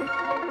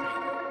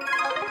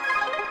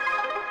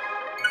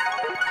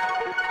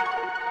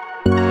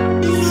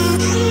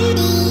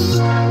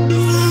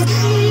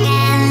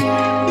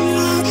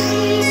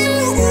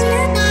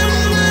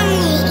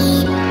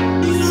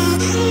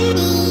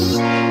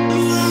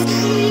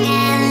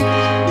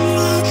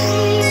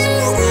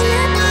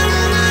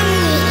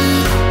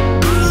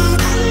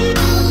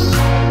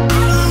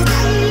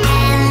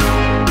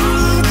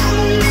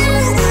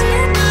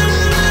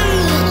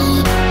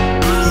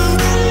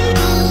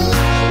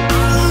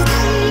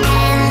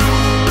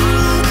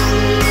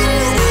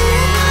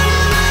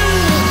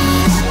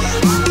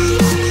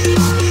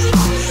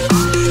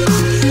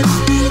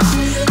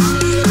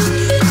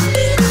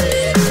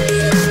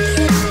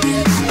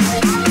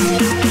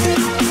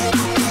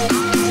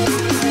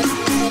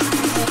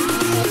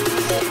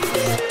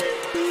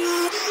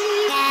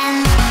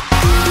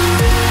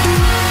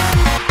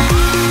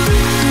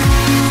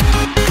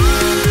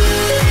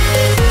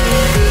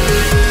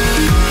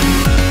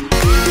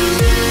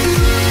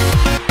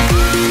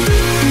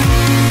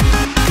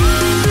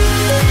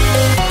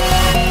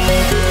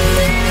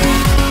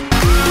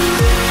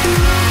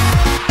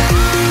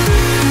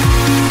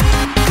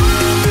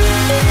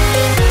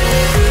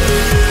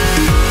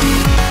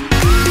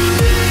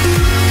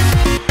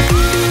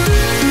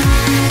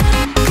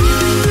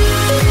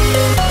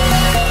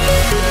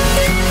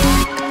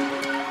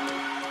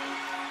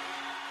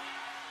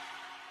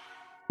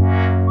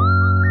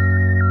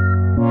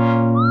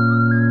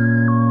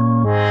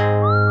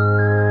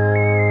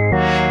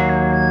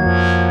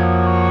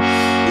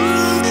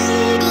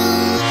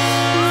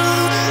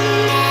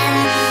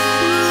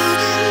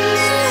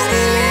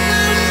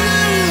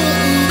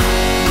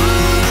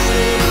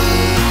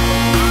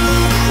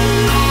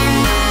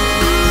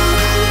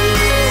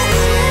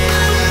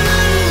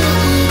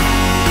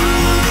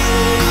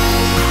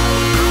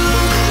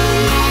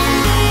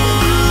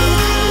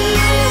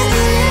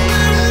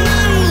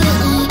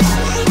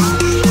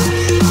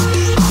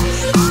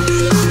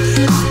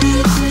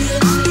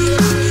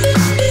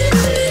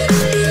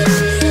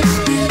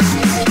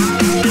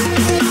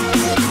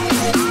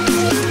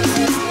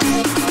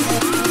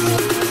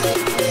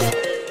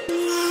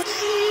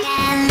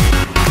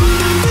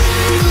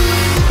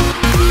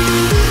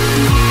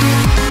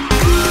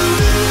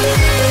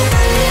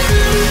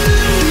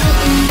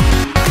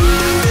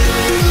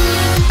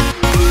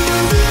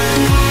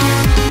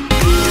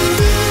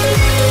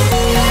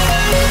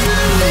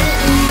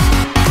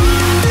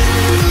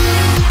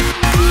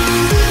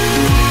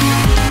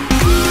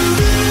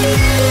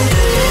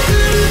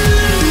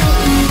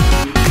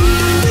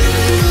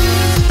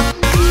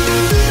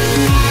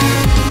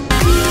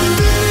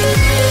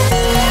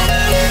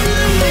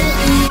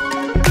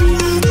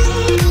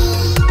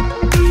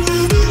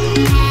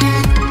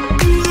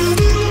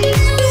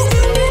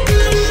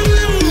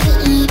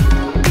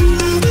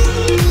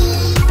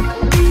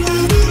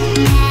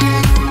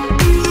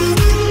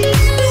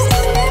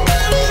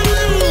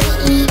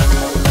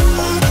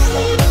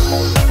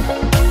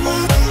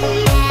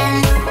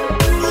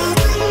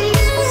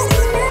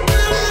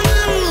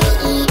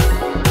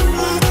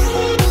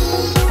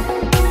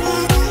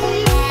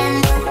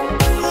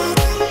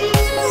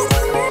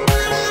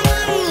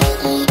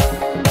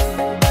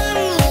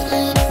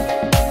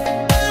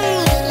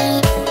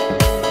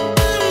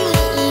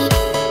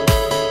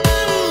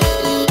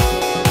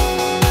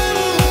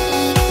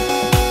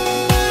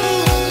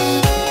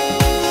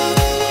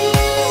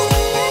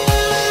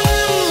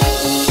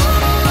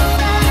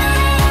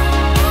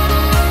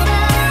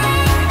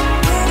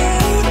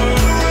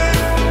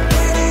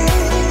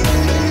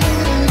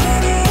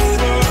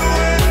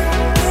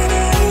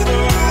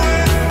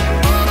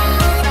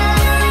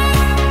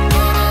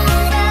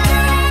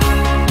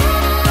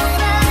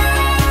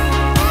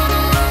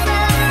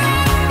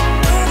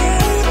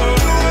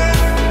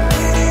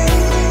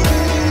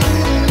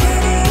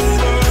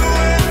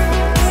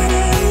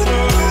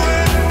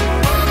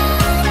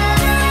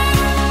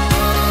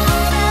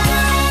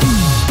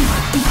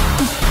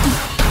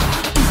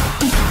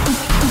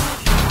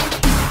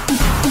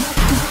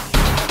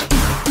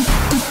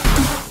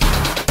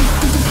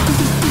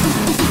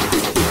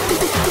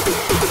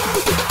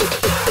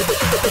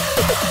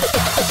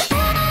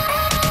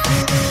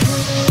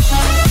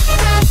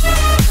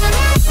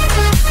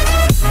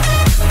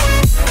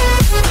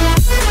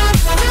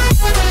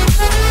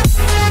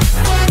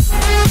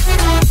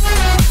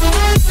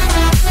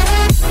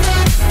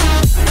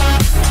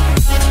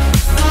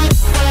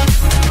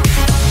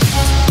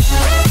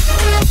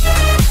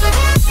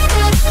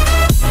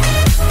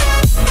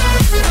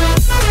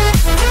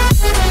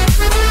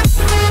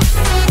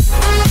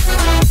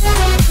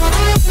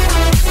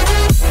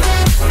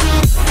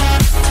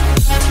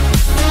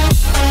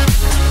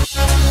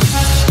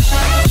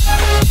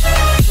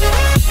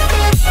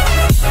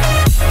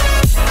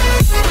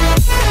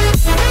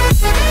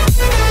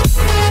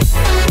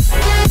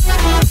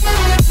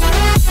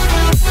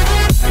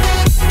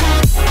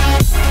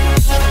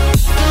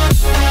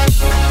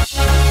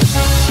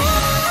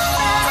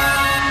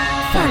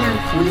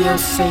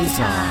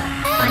 Cesar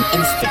on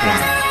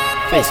Instagram,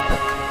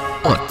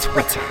 Facebook, or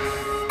Twitter.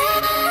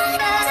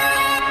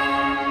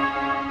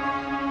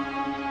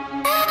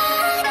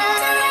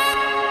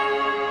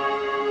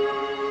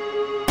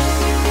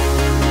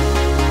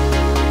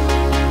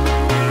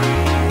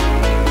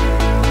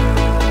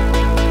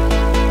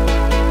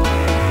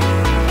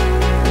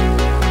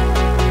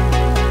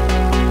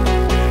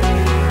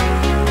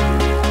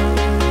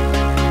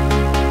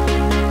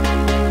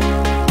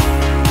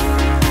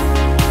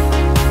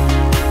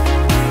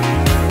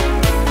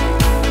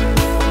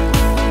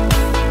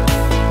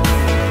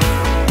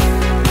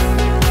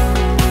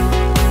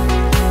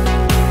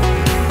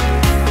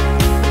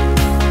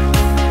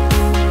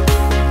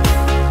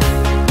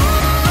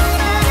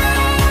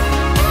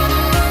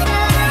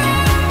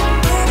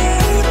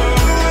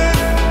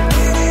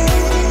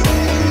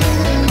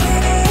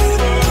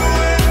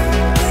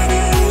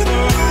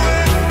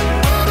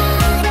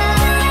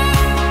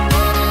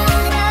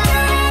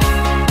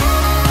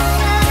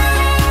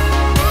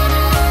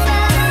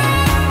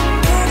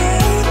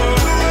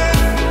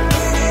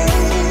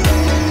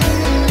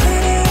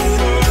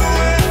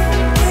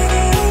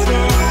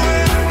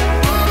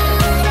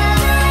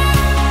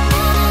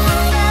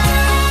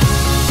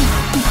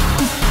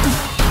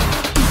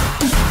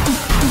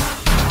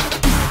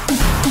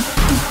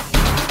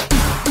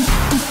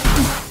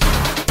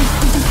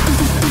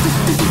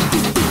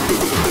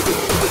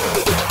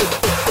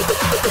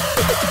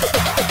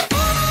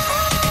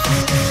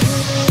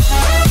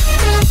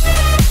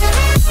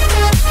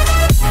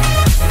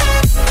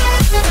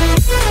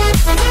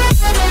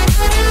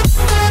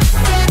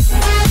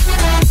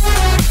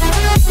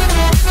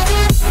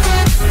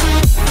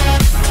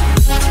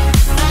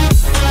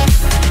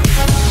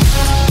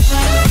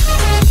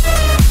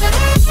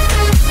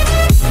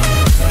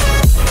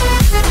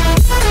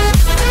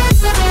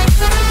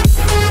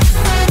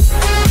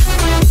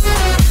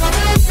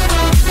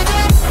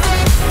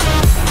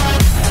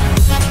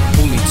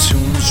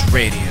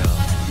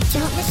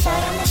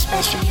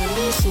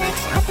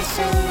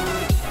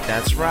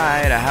 That's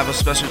right, I have a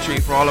special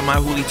treat for all of my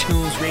Hoolie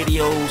Tunes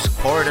Radio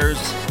supporters.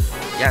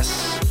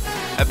 Yes,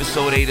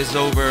 episode 8 is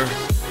over.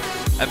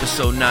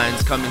 Episode 9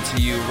 is coming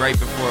to you right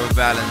before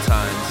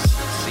Valentine's.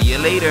 See you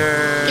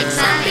later.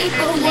 Some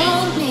people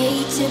want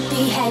me to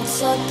be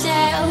heads or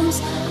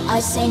tails. I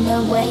say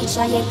no way,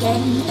 try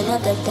again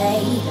another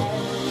day.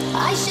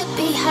 I should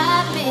be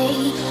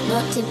happy,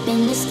 not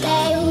tipping the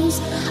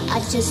scales. I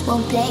just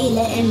won't play,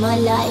 letting my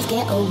life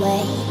get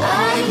away.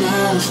 I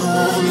know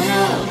for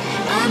now,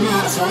 I'm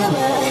not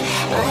forward.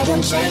 I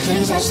don't say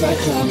things as they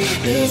come,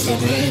 please they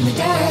bring me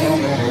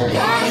down.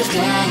 Life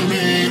can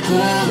be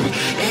cool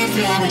if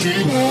you're a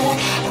dreamer.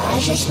 I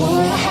just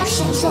wanna have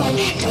some fun,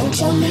 don't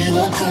tell me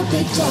what could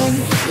be done.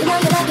 You know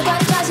you like it,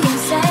 but it drives you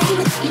insane.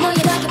 You know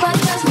you like it, but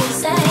it drives me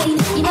insane.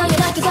 You know you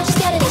like it, but you're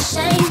scared of the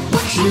shame.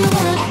 What you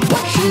want,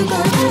 what you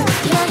gonna do?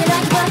 You know you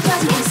like it, but it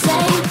drives me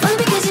insane. Only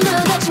because you know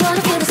that you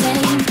wanna feel the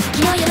same.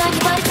 You know you like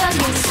it, but it drives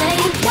me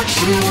insane. What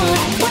you want,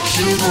 what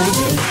you gonna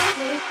do?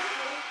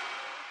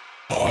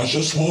 I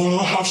just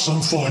wanna have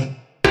some fun.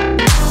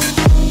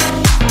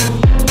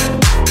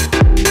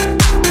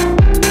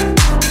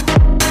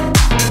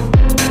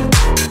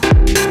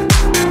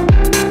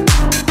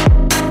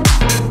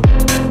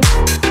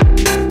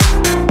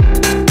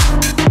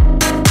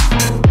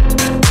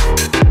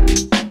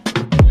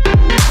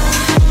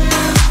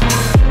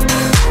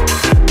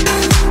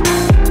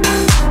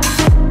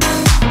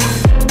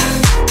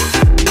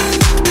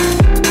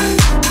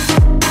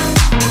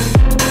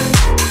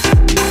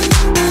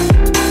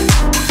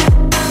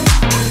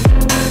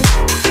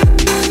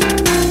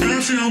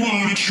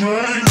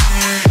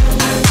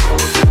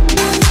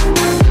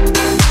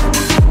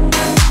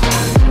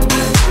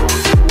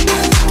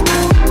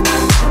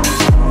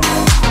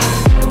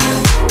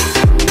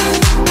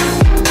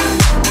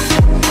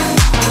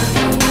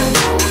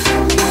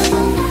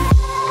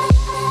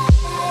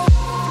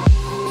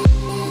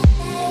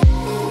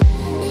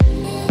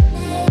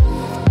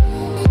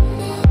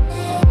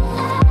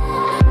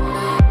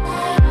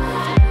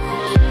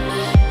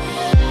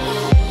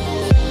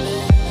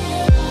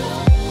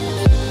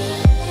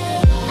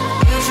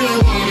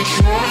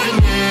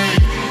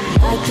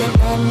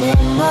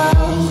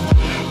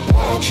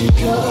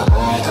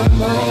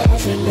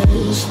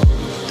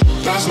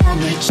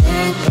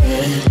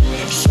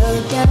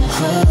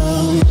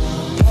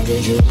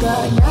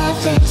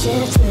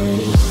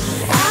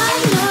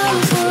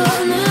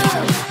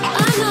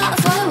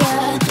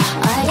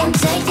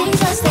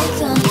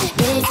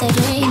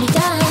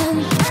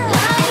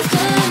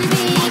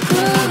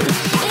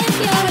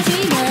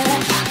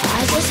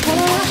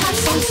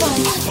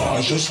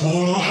 I just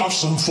wanna have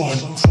some fun.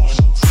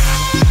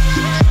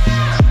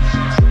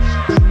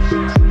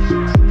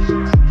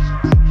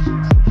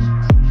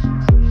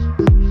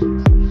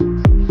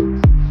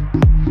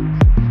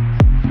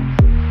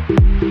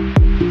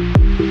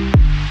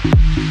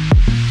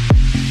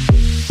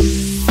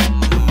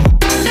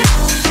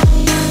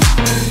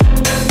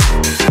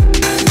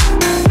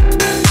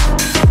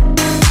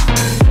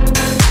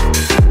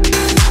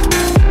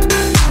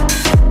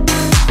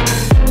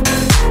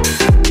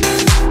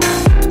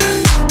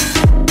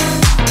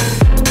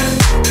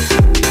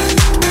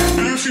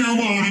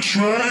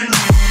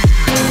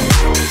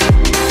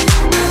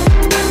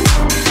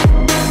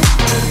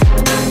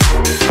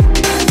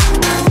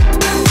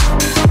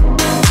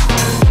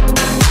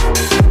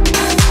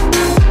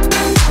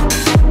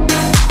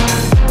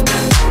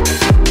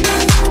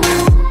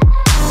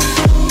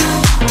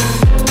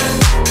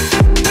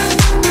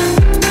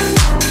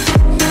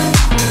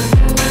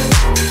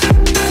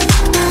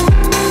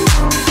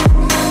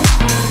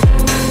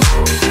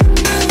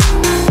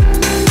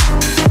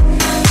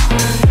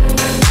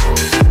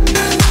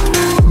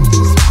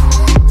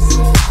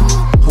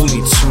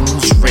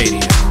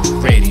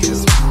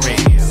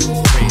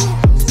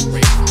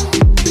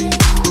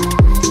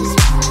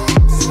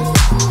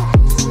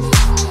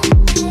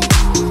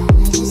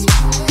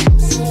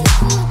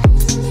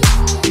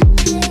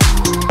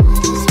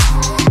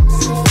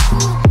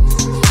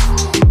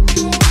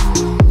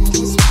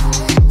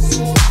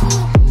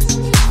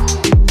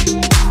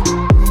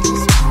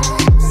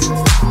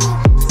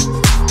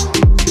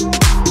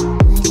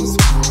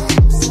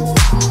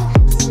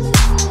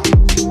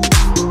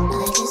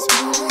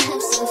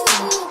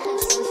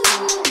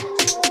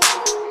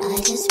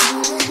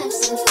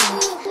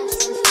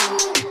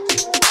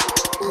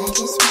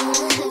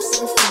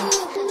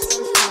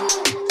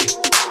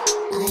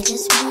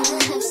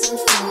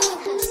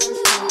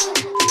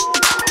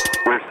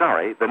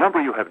 sorry, the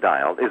number you have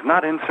dialed is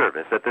not in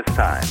service at this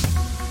time.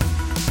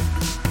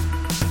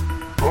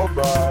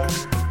 Bye-bye.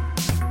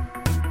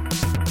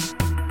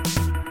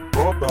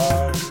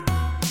 Bye-bye.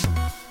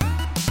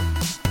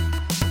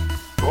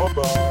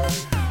 Bye-bye.